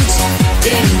Wind,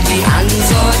 denn die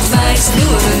Antwort weiß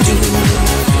nur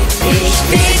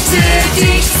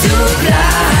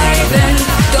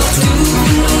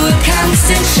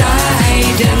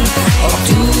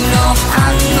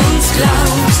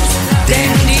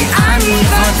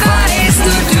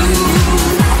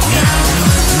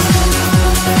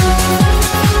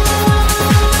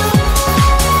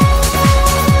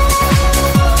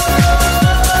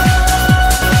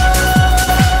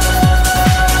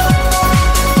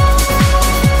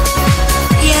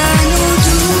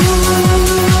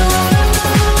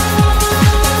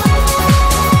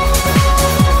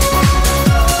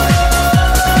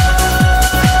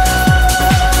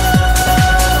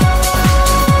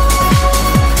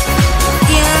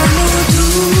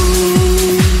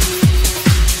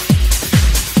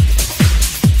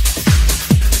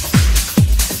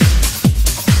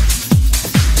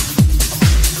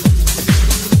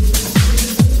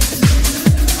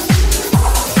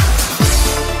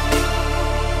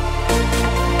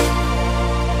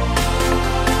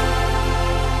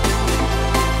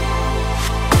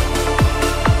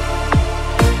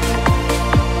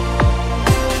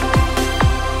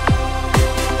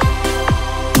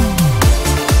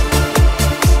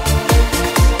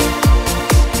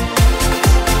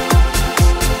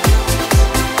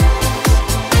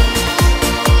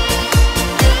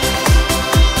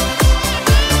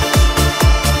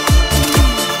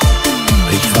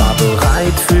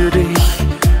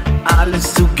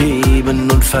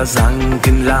versank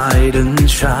in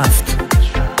Leidenschaft.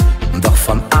 Doch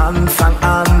von Anfang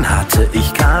an hatte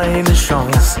ich keine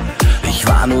Chance. Ich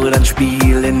war nur ein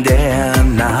Spiel in der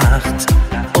Nacht.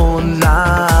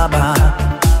 Unnahbar,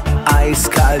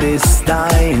 eiskalt ist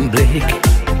dein Blick.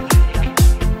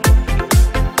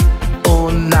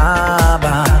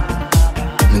 Unnahbar,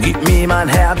 gib mir mein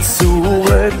Herz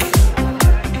zurück.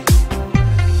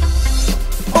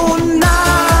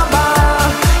 Unnahbar,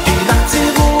 die Nacht, sie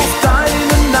ruft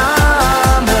deinen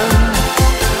Namen.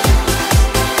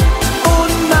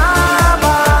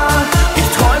 Unnahbar, ich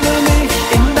träume mich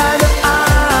in deine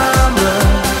Arme.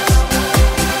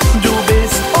 Du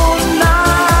bist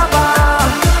unnahbar,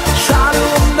 schade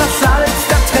um das Salz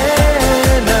der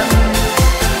Tränen.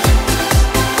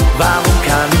 Warum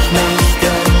kann ich mich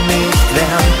denn nicht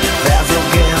wehren? Wär so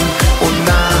gern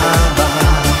unnahbar.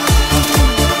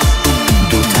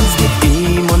 Du tanzt mit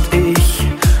ihm und ich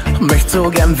möcht so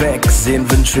gern wegsehen,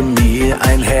 wünsche mir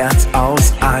ein Herz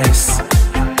aus Eis.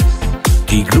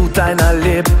 Die Glut deiner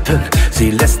Lippen,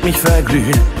 sie lässt mich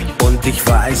verglühen, und ich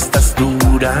weiß, dass du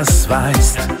das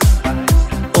weißt.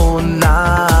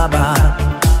 Unnahbar,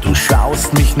 du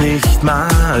schaust mich nicht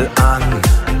mal an.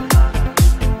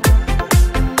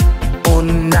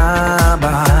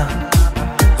 Unnahbar,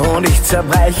 und ich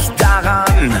zerbrech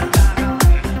daran.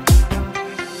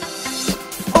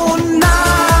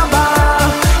 Unnahbar,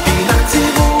 die Nacht, sie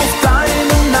ruft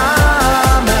deinen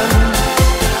Namen.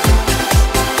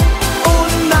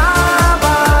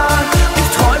 Unnahbar, ich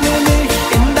träume mich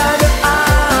in deine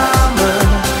Arme.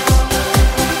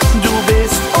 Du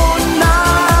bist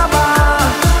unnahbar,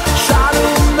 schade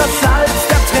um das Salz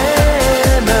der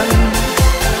Tränen.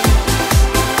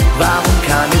 Warum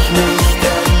kann ich mich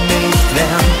denn nicht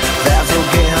wehren? Wär so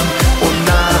gern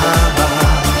unnahbar.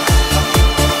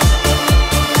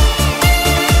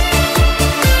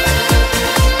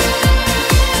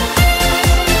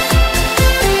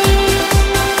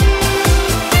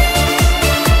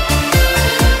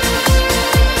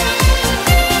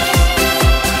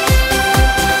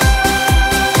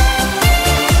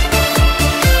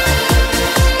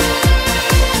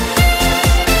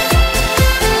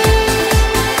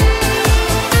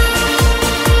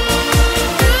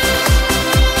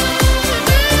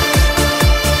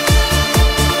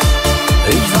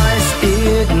 Ich weiß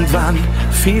irgendwann,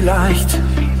 vielleicht,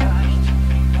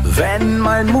 wenn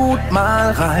mein Mut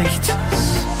mal reicht.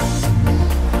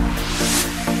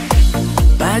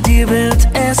 Bei dir wird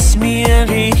es mir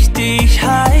richtig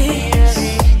heiß.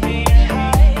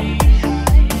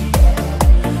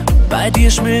 Bei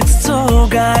dir schmilzt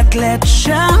sogar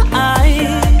Gletschereis.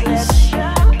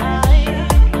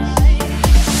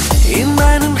 In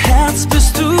meinem Herz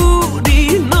bist du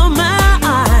die Nummer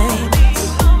 1.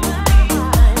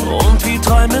 Und wir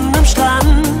träumen am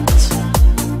Strand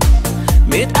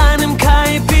mit einem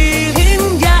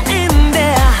Caipirinha in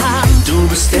der Hand. Du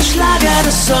bist der Schlager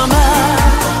des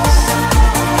Sommers,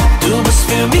 du bist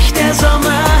für mich der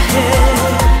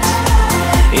Sommerhit.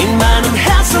 In meinem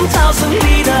Herzen 1000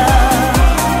 Lieder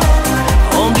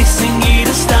und ich sing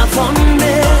jedes davon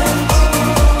mit.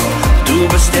 Du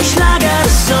bist der Schlager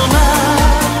des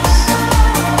Sommers,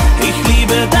 ich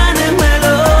liebe deine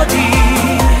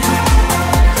Melodie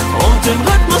und den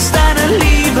Rhythmus deiner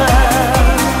Liebe.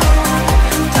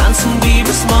 Tanzen wir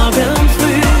bis morgen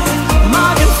früh,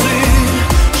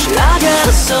 Schlager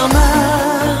des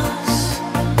Sommers.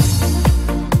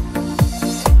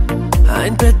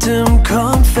 Ein Bett im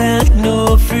Kornfeld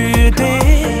nur für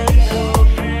dich.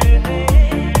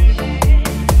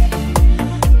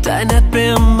 Dein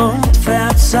Erdbeermund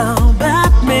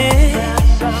verzaubert mich.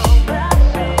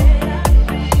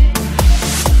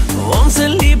 Unser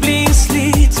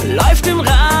Lieblingslied läuft im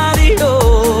Radio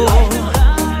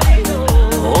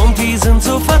und wir sind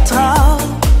so vertraut.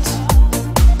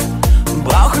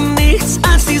 Brauchen nichts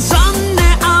als die Sonne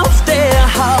auf der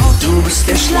Haut. Du bist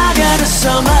der Schlager des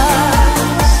Sommers,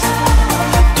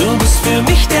 du bist für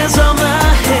mich der Sommerhit.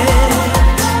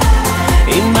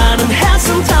 In meinem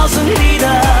Herzen 1000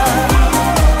 Lieder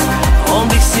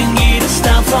und ich sing jedes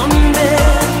davon mit.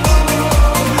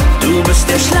 Du bist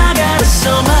der Schlager des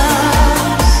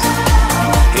Sommers,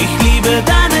 ich liebe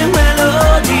deine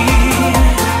Melodie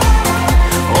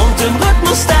und den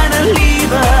Rhythmus deiner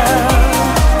Liebe.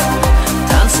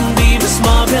 Tanzen wir bis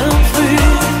morgen früh,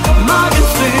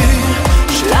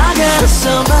 Schlager des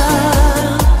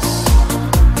Sommers.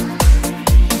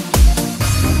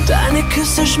 Deine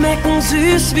Küsse schmecken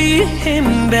süß wie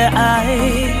Himbeereis.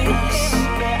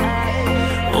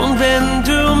 Und wenn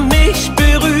du mich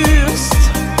berührst,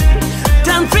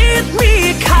 dann wird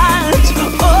mir kalt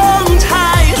und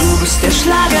heiß. Du bist der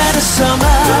Schlager des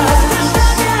Sommers,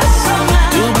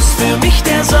 du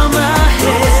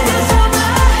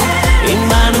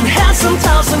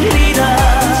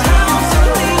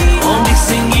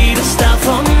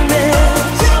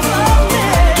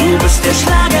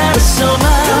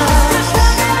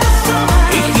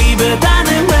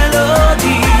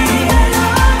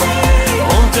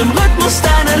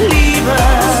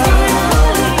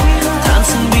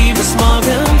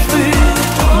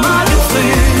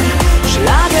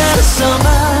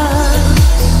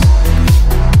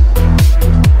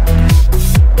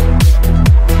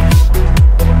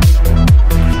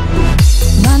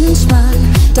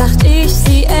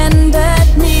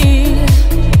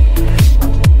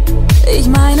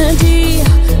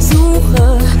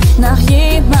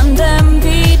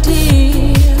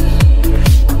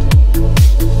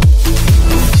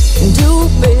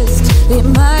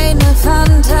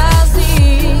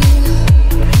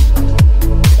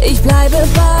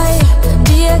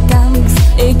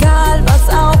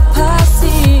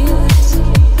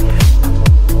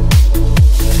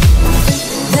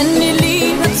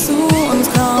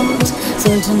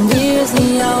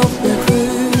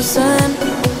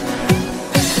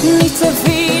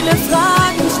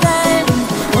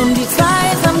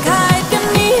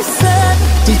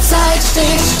Zeit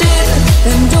steht still,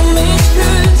 wenn du mich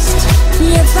küsst.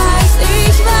 Jetzt weiß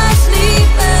ich, was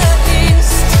Liebe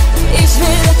ist. Ich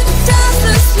will, dass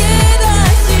es jeder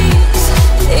sieht.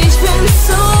 Ich bin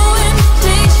so in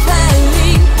dich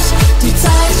verliebt. Die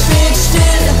Zeit steht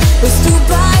still, bist du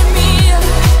bei mir.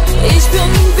 Ich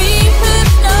bin wie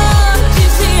hypnotisiert.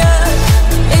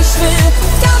 Ich will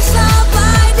ganz nah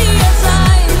bei dir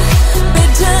sein.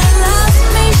 Bitte lass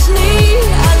mich nie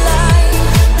allein.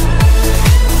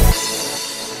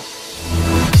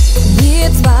 Wir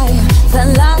zwei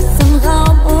verlassen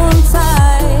Raum und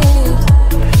Zeit.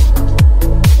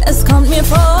 Es kommt mir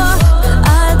vor,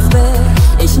 als wär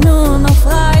ich nur noch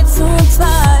frei zu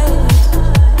zweit.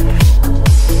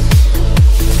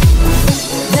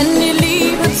 Wenn die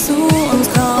Liebe zu uns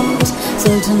kommt,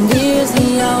 sollten wir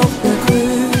sie auch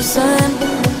begrüßen.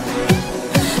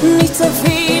 Nicht so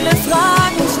viele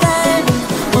Fragen stellen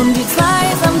und die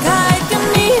Zweisamkeit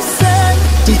genießen.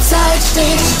 Die Zeit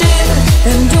steht still,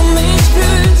 wenn du mich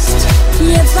küsst.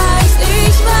 Jetzt weiß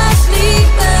ich, was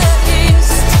Liebe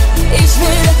ist. Ich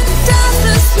will, dass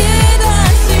es jeder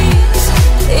sieht.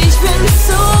 Ich bin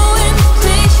so in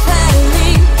dich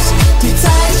verliebt. Die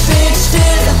Zeit steht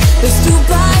still, bist du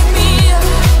bei mir.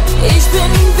 Ich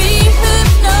bin wie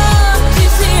hypnotisiert.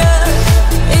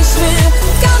 Ich will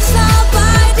ganz nah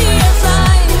bei dir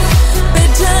sein.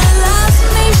 Bitte lass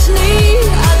mich nie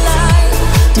allein.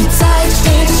 Die Zeit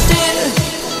steht still.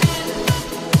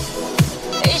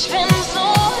 Ich bin so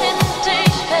in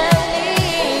dich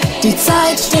verliebt. Die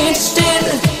Zeit steht still.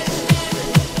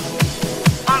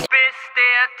 Und bis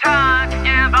der Tag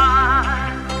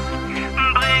erwacht,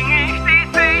 bring ich dich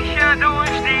sicher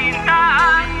durch die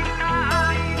Nacht.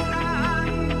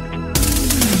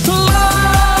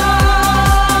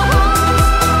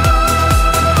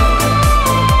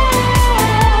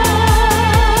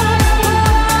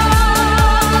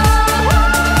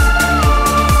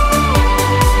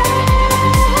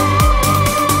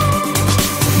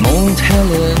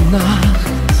 Mondhelle Nacht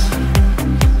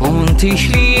und ich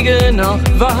liege noch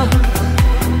wach.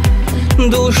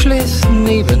 Du schläfst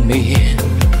neben mir,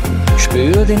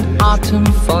 spür den Atem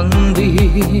von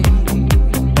dir.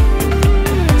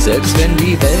 Selbst wenn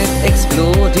die Welt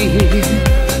explodiert,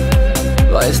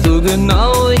 weißt du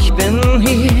genau, ich bin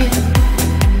hier.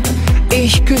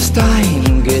 Ich küss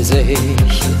dein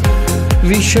Gesicht,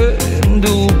 wie schön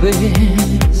du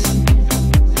bist.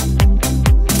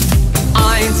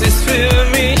 Eins ist für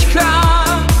mich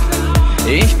klar,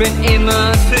 ich bin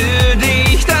immer für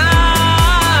dich da.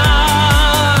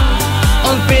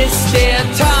 Und bis der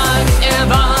Tag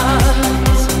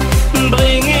erwacht,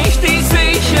 bring ich dich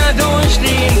sicher durch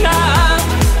die Nacht.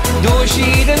 Durch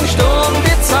jeden Sturm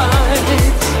der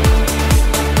Zeit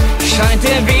scheint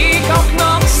der Weg auch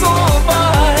noch so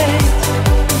weit.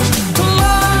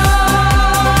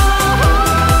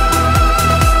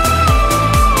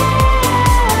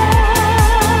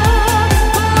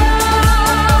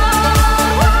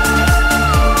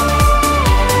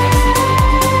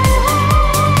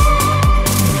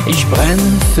 Ich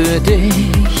brenn für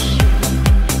dich,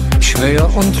 schwör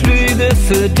und lüge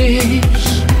für dich,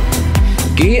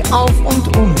 geh auf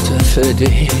und unter für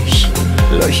dich,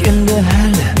 leucht in der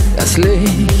Helle das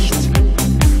Licht.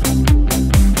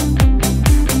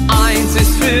 Eins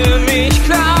ist für mich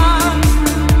klar,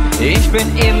 ich bin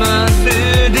immer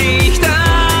für dich da.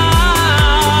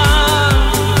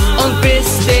 Und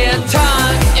bis der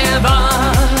Tag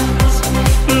erwacht,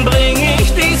 bring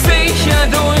ich dich sicher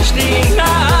durch die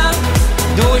Nacht.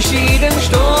 Durch jeden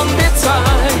Sturm der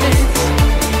Zeit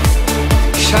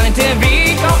scheint der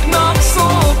Weg auch noch so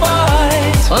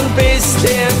weit. Und bis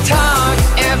der Tag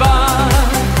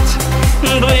erwacht,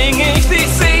 bring ich dich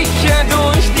sicher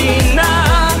durch die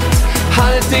Nacht.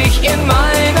 Halt dich in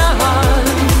meiner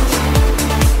Hand,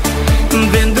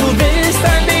 wenn du willst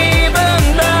ein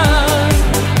Leben lang.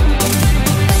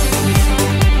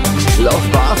 Lauf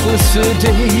barfuß für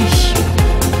dich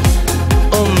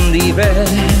um die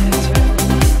Welt,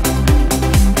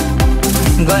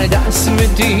 weil das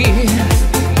mit dir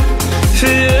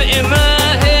für immer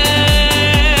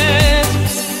hält.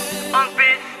 Und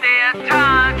bis der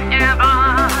Tag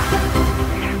erwacht,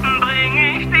 bring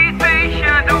ich dich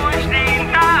sicher durch die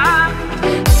Nacht.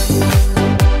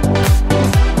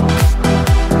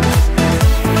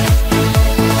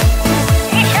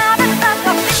 Ich habe satt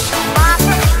auf dich zu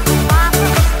warten.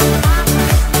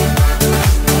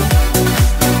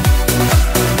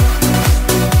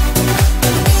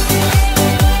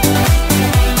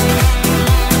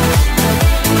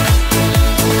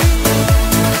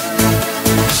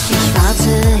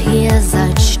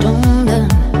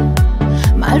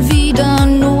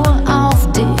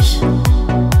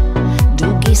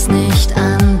 gehst nicht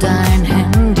an dein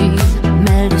Handy,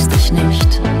 meldest dich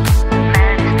nicht.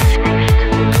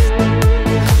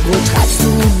 Wo treibst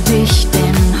du dich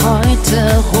denn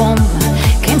heute rum?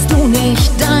 Kennst du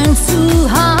nicht dein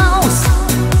Zuhause?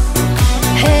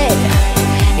 Hey,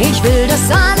 ich will das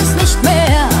alles nicht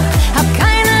mehr, hab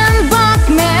keinen Bock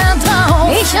mehr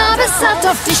drauf. Ich habe es satt,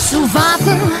 auf dich zu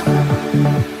warten.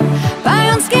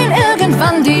 Bei uns gehen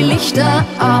irgendwann die Lichter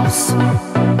aus.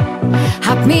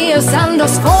 Hab mir es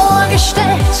anders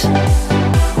vorgestellt.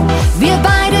 Wir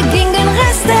beide gegen den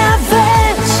Rest der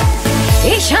Welt.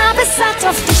 Ich habe es satt,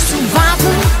 auf dich zu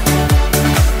warten.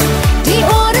 Die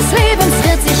Uhr des Lebens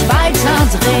wird sich weiter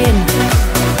drehen.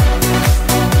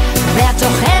 Werd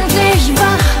doch endlich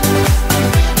wach,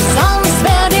 sonst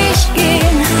werd ich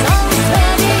gehen, sonst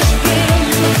werd ich gehen.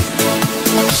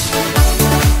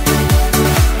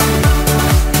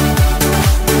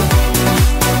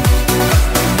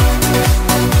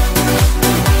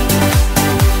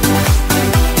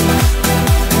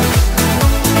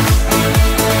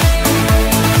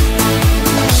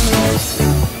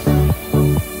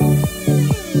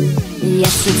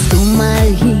 Jetzt sitzt du mal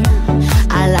hier,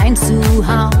 allein zu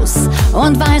Haus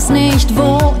und weiß nicht,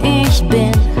 wo ich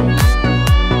bin.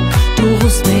 Du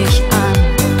rufst mich an,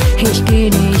 ich geh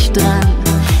nicht dran.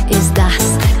 Ist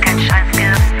das kein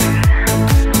Scheißgefühl?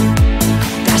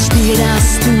 Das Spiel,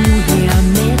 das du hier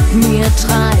mit mir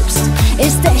treibst,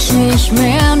 ist echt nicht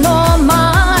mehr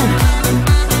normal.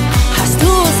 Hast du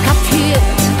es kapiert?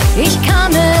 Ich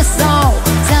kann es auch,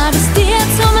 sag es dir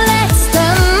zum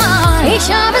letzten Mal. Ich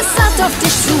habe es satt, auf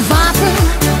dich zu warten.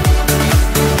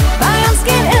 Bei uns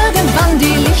gehen irgendwann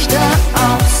die Lichter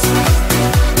aus.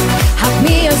 Hab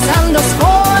mir es anders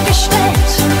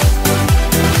vorgestellt.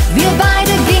 Wir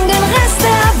beide gegen den Rest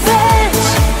der Welt.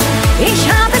 Ich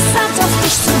habe es satt, auf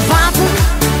dich zu warten.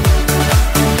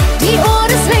 Die Uhr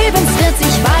des Lebens wird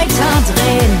sich weiter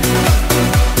drehen.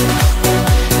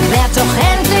 Werd doch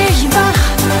endlich wach,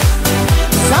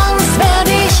 sonst werd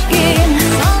ich gehen,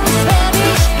 sonst werd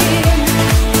ich gehen.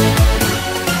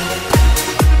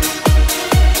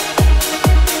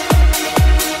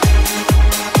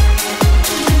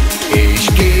 Ich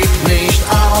geb nicht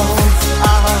auf,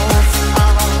 auf,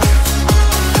 auf.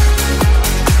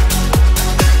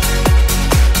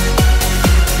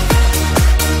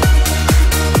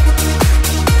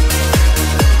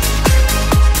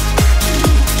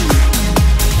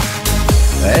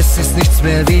 Es ist nichts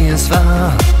mehr wie es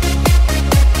war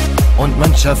und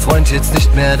mancher Freund jetzt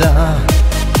nicht mehr da.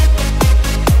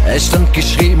 Es stand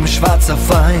geschrieben schwarz auf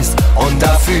weiß und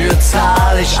dafür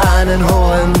zahl ich einen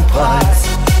hohen Preis.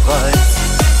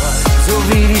 So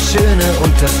wie die Schöne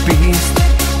und das Biest,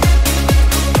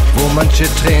 wo manche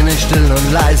Träne still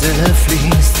und leise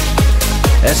fließt.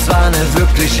 Es war eine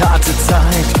wirklich harte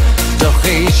Zeit, doch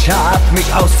ich hab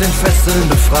mich aus den Fesseln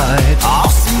befreit.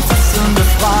 Aus den Fesseln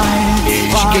befreit.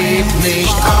 Ich geb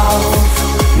nicht auf,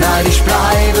 nein, ich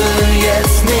bleibe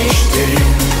jetzt nicht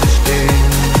stehen.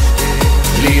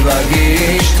 Lieber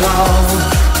geh ich drauf,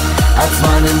 als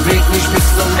meinen Weg nicht bis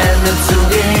zum Ende zu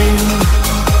gehen.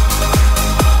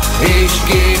 Ich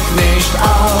geb nicht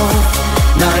auf,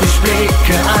 nein, ich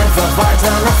blicke einfach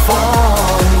weiter nach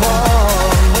vorn.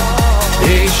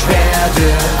 Ich werde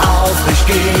aufrecht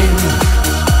gehen,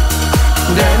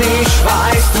 denn ich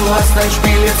weiß, du hast dein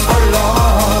Spiel jetzt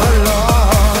verloren.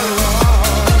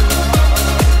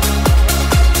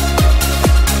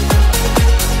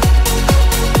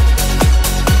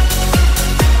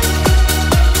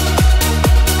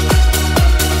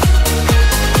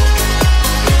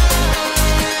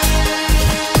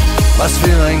 Was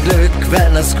für ein Glück,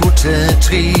 wenn das Gute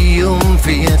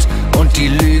triumphiert und die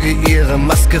Lüge ihre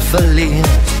Maske verliert.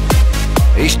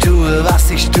 Ich tue,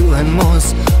 was ich tun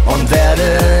muss und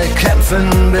werde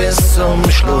kämpfen bis zum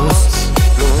Schluss.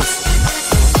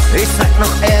 Ich sag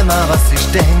noch immer, was ich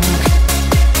denk.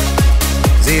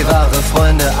 Seh wahre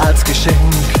Freunde als Geschenk.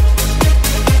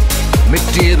 Mit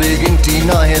dir beginnt die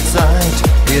neue Zeit.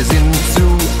 Wir sind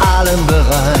zu allem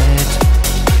bereit.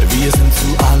 Wir sind zu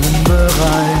allem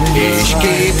bereit. Ich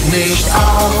geb nicht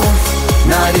auf,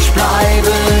 nein, ich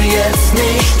bleibe jetzt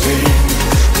nicht stehen.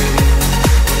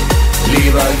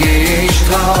 Lieber geh ich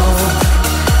drauf,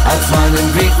 als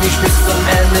meinen Weg nicht bis zum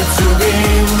Ende zu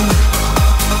gehen.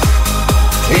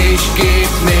 Ich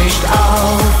geb nicht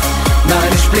auf,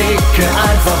 nein, ich blicke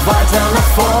einfach weiter nach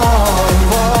vorn.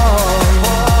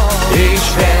 Ich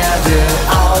werde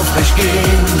aufrecht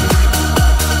gehen,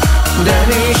 denn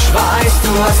ich weiß,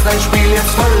 du hast dein Spiel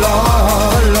jetzt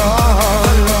verloren.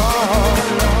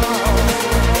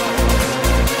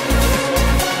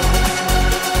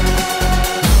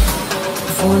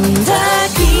 Wunder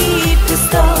gibt es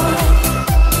doch,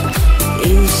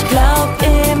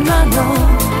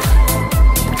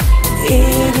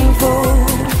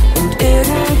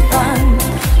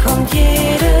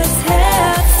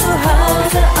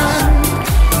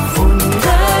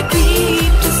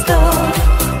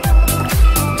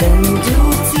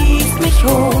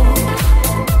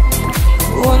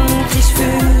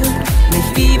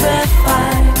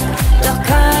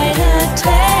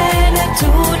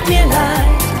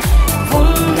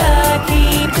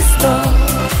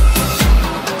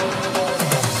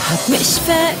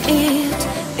 verirrt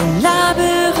im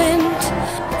Labyrinth.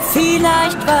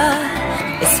 Vielleicht war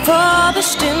es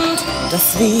vorbestimmt,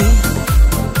 dass wir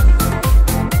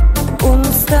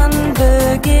uns dann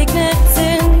begegnet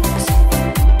sind.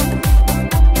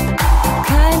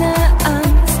 Keine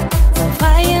Angst vor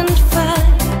freien Fall,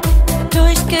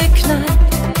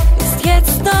 durchgeknallt ist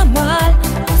jetzt normal.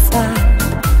 Was war,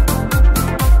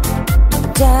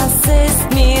 das ist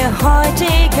mir heute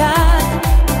egal.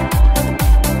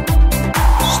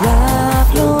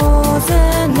 Schlaflose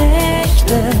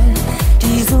Nächte,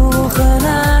 die Suche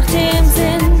nach dem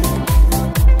Sinn,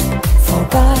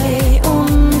 vorbei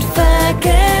und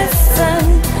vergessen,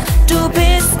 du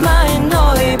bist mein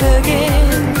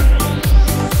Neubeginn.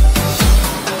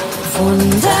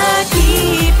 Wunder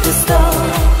gibt es doch,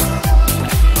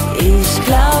 ich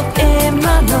glaub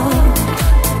immer noch,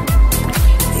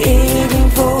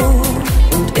 irgendwo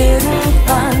und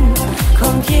irgendwann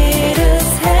kommt jedes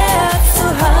Herz zu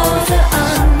Hause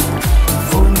an.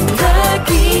 Wunder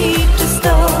gibt es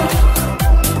doch,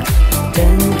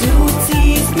 denn du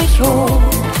ziehst mich hoch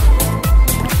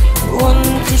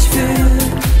und ich fühl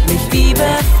mich wie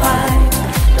befreit.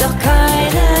 Doch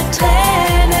keine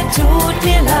Träne tut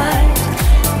mir leid.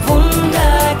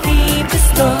 Wunder gibt es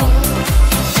doch.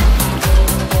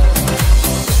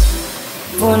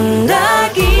 Wunder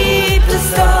gibt es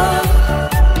doch.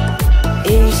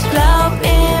 Ich glaub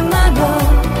immer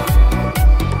noch,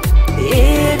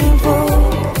 irgendwo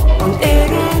und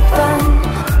irgendwann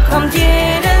kommt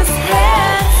jedes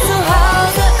Herz zu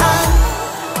Hause an.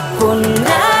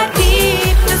 Wunder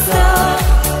gibt es doch,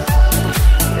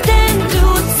 denn du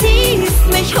ziehst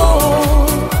mich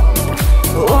hoch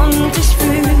und ich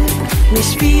fühl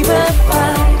mich wie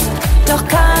befreit. Doch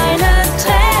keine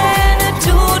Träne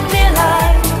tut mir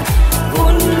leid.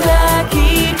 Wunder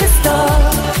gibt es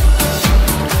doch.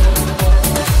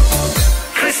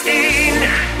 Christine,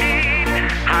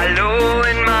 hallo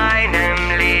in meinem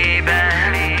Leben.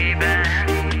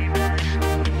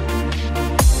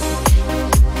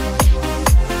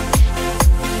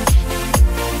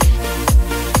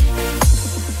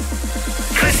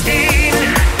 Christine,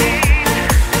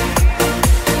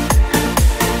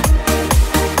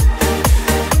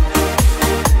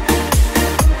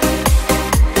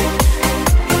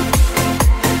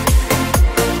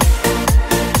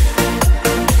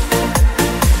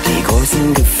 Die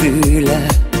großen Gefühle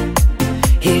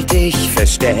hielt ich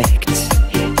versteckt.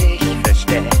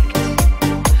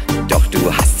 Doch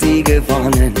du hast sie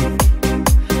gewonnen,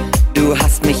 du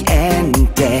hast mich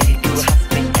entdeckt.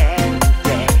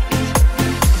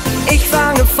 Ich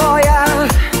fange Feuer,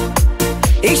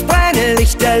 ich brenne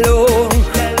lichterloh.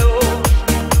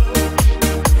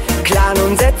 Klar,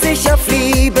 nun setz ich auf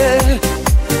Liebe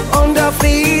und auf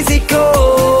Risiko.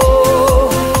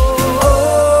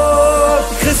 Oh,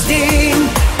 Christine,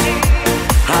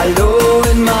 hallo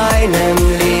in meinem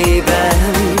Leben,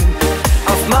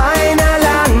 auf meiner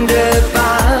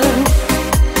Landebahn.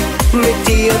 Mit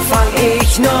dir fang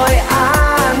ich neu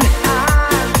an.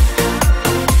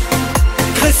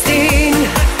 Christine,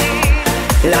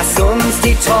 lass uns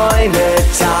die Träume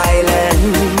teilen.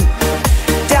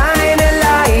 Deine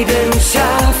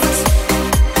Leidenschaft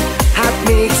hat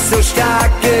mich so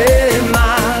stark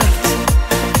gemacht.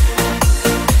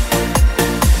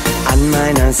 An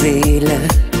meiner Seele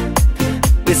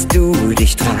bist du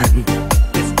dicht dran.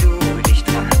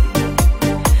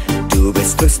 Du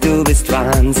bist Lust, du bist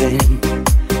Wahnsinn.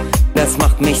 Das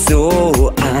macht mich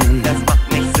so an.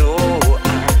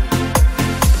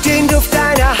 Den Duft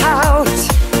deiner Haut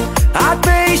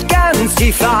atme ich ganz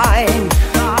tief ein.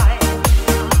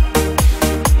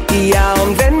 Ja,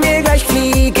 und wenn wir gleich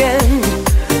fliegen,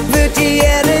 wird die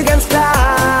Erde ganz klein.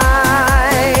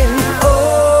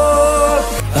 Oh,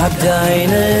 pack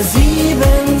deine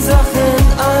 7 Sachen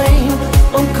ein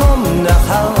und komm nach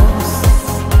Haus.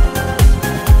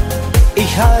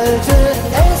 Ich halte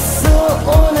es so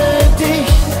ohne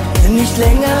dich nicht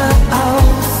länger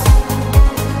aus.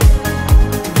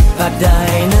 Pack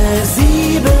deine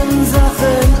 7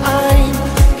 Sachen ein,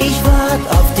 ich wart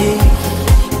auf dich.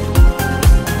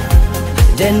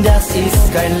 Denn das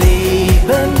ist kein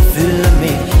Leben für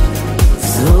mich,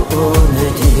 so ohne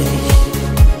dich.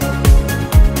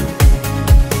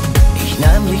 Ich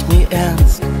nahm dich nie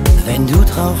ernst, wenn du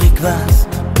traurig warst.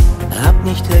 Hab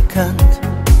nicht erkannt,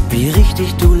 wie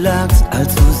richtig du lagst,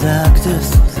 als du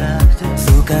sagtest,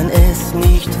 so kann es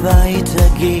nicht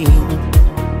weitergehen.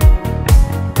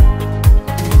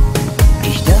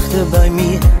 Ich dachte bei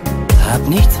mir, hab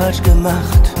nichts falsch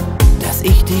gemacht, dass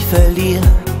ich dich verliere,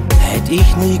 hätt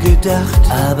ich nie gedacht.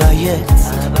 Aber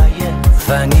jetzt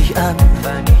fang ich an,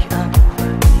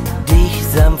 dich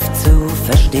sanft zu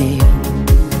verstehen.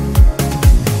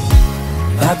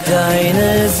 Pack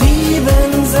deine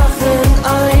 7 Sachen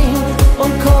ein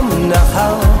und komm nach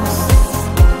Haus.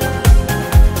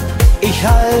 Ich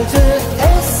halte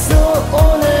es so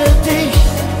ohne dich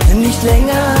nicht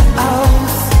länger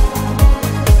aus.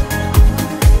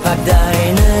 Pack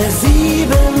deine 7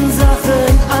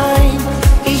 Sachen ein,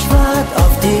 ich wart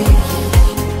auf dich.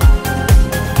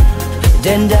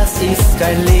 Denn das ist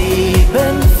kein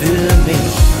Leben für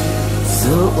mich,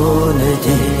 so ohne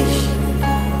dich.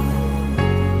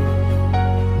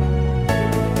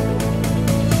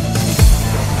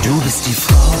 Du bist die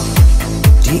Frau,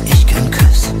 die ich gern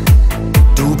küsse.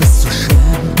 Du bist so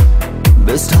schön,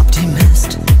 bist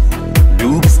Optimist.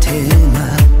 Du bist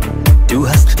Himmel, du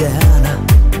hast Sterne.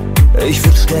 Ich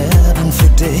würd sterben für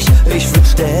dich, ich würd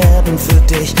sterben für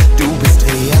dich. Du bist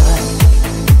real,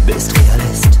 bist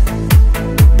Realist.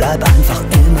 Bleib einfach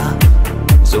immer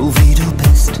so wie du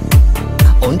bist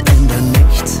und änder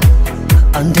nichts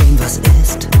an dem, was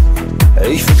ist.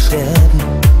 Ich würd sterben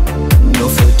nur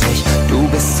für dich. Du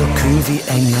bist so kühl wie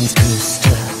Englands Küste,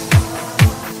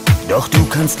 doch du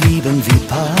kannst lieben wie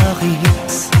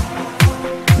Paris.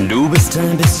 Du bist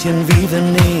ein bisschen wie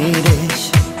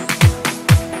Venedig,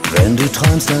 wenn du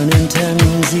träumst dann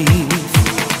intensiv.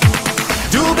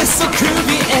 Du bist so kühl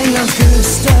wie Englands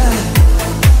Küste,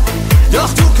 doch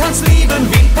du kannst lieben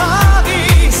wie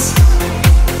Paris.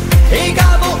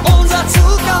 Egal wo unser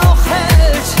Zug auch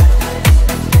hält,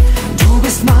 du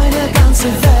bist meine ganze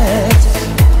Welt.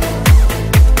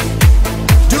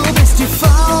 Du bist die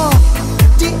Frau,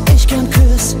 die ich gern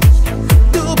küss.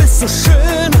 Du bist so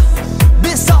schön,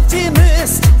 bist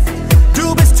Optimist.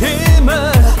 Du bist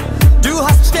Himmel, du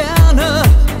hast Sterne.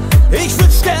 Ich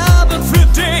würd sterben für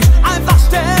dich, einfach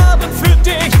sterben für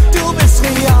dich. Du bist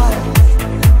real,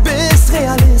 bist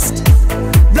Realist.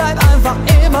 Bleib einfach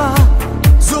immer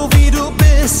so wie du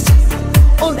bist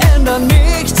und änder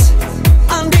nichts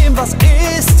an dem, was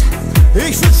ist.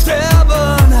 Ich würd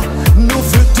sterben nur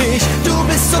für dich. Du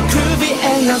bist so kühl wie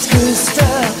Englands Küste,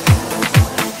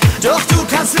 doch du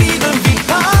kannst lieben wie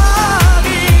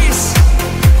Paris.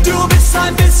 Du bist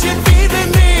ein bisschen wie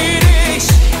Venedig,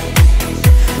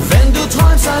 wenn du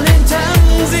träumst dann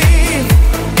intensiv.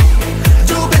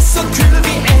 Du bist so kühl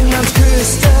wie Englands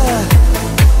Küste,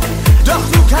 doch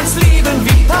du kannst lieben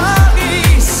wie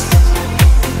Paris.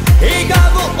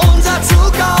 Egal wo unser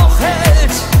Zug auch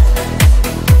hält,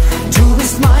 du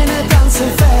bist meine ganze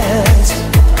Welt.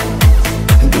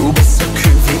 Du bist so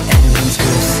kühl wie Englands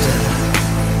Küste,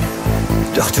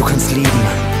 doch du kannst lieben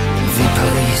wie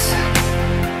Paris.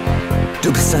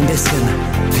 Du bist ein bisschen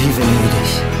wie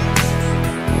Venedig,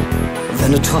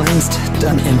 wenn du träumst,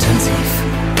 dann intensiv.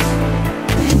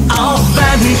 Auch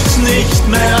wenn ich nicht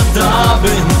mehr da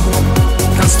bin,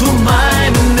 kannst du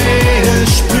meine Nähe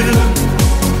spüren.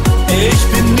 Ich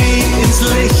bin nie ins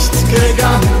Licht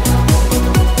gegangen,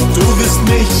 du wirst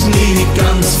mich nie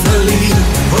ganz verlieren.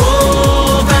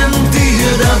 Oh, wenn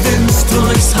dir der Wind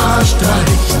durchs Haar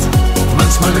streicht,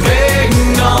 manchmal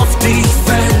Regen auf dich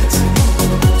fällt,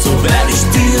 so werd ich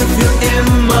dir für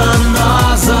immer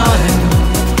nah sein,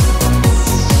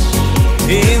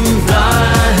 in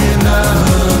deiner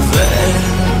Welt.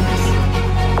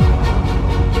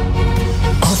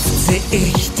 Oft seh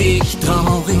ich dich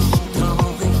traurig,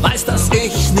 weiß, dass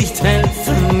ich nicht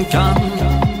helfen kann.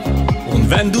 Und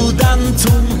wenn du dann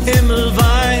zum Himmel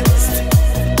weinst,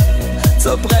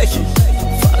 zerbrech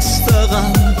ich fast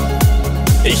daran.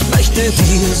 Ich möchte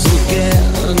dir so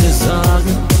gerne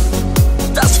sagen,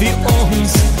 dass wir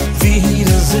uns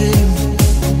wiedersehen.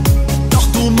 Doch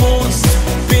du musst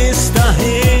bis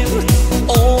dahin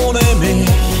ohne mich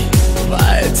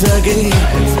weitergehen.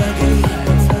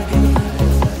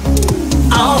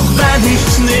 Auch wenn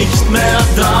ich nicht mehr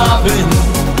da bin,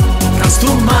 kannst du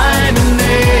meine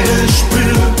Nähe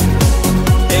spüren.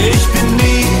 Ich bin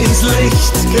nie ins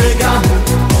Licht gegangen,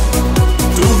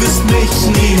 du wirst mich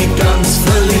nie ganz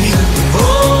verlieren.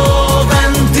 Oh,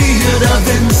 wenn dir der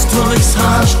Wind durchs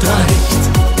Haar streicht,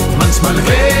 manchmal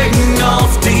Regen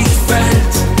auf dich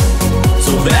fällt,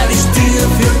 so werd ich dir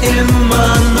für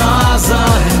immer nah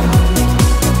sein,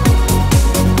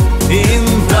 in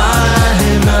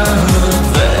deiner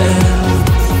Welt.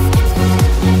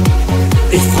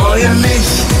 Ich freue mich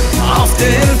auf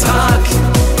den Tag,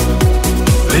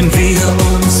 wenn wir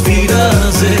uns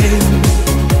wiedersehen,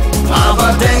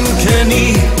 aber denke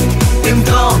nie im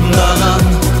Traum daran,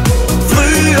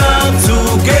 früher zu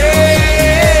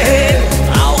gehen.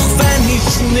 Auch wenn ich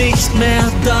nicht mehr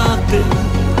da bin,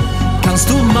 kannst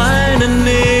du meine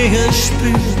Nähe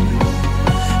spüren.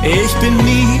 Ich bin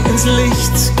nie ins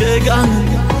Licht gegangen,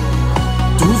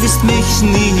 du wirst mich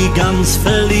nie ganz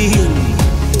verlieren.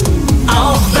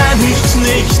 Auch wenn ich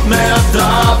nicht mehr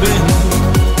da bin,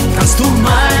 kannst du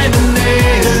meine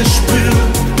Nähe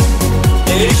spüren.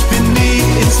 Ich bin nie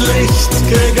ins Licht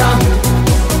gegangen,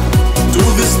 du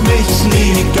wirst mich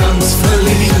nie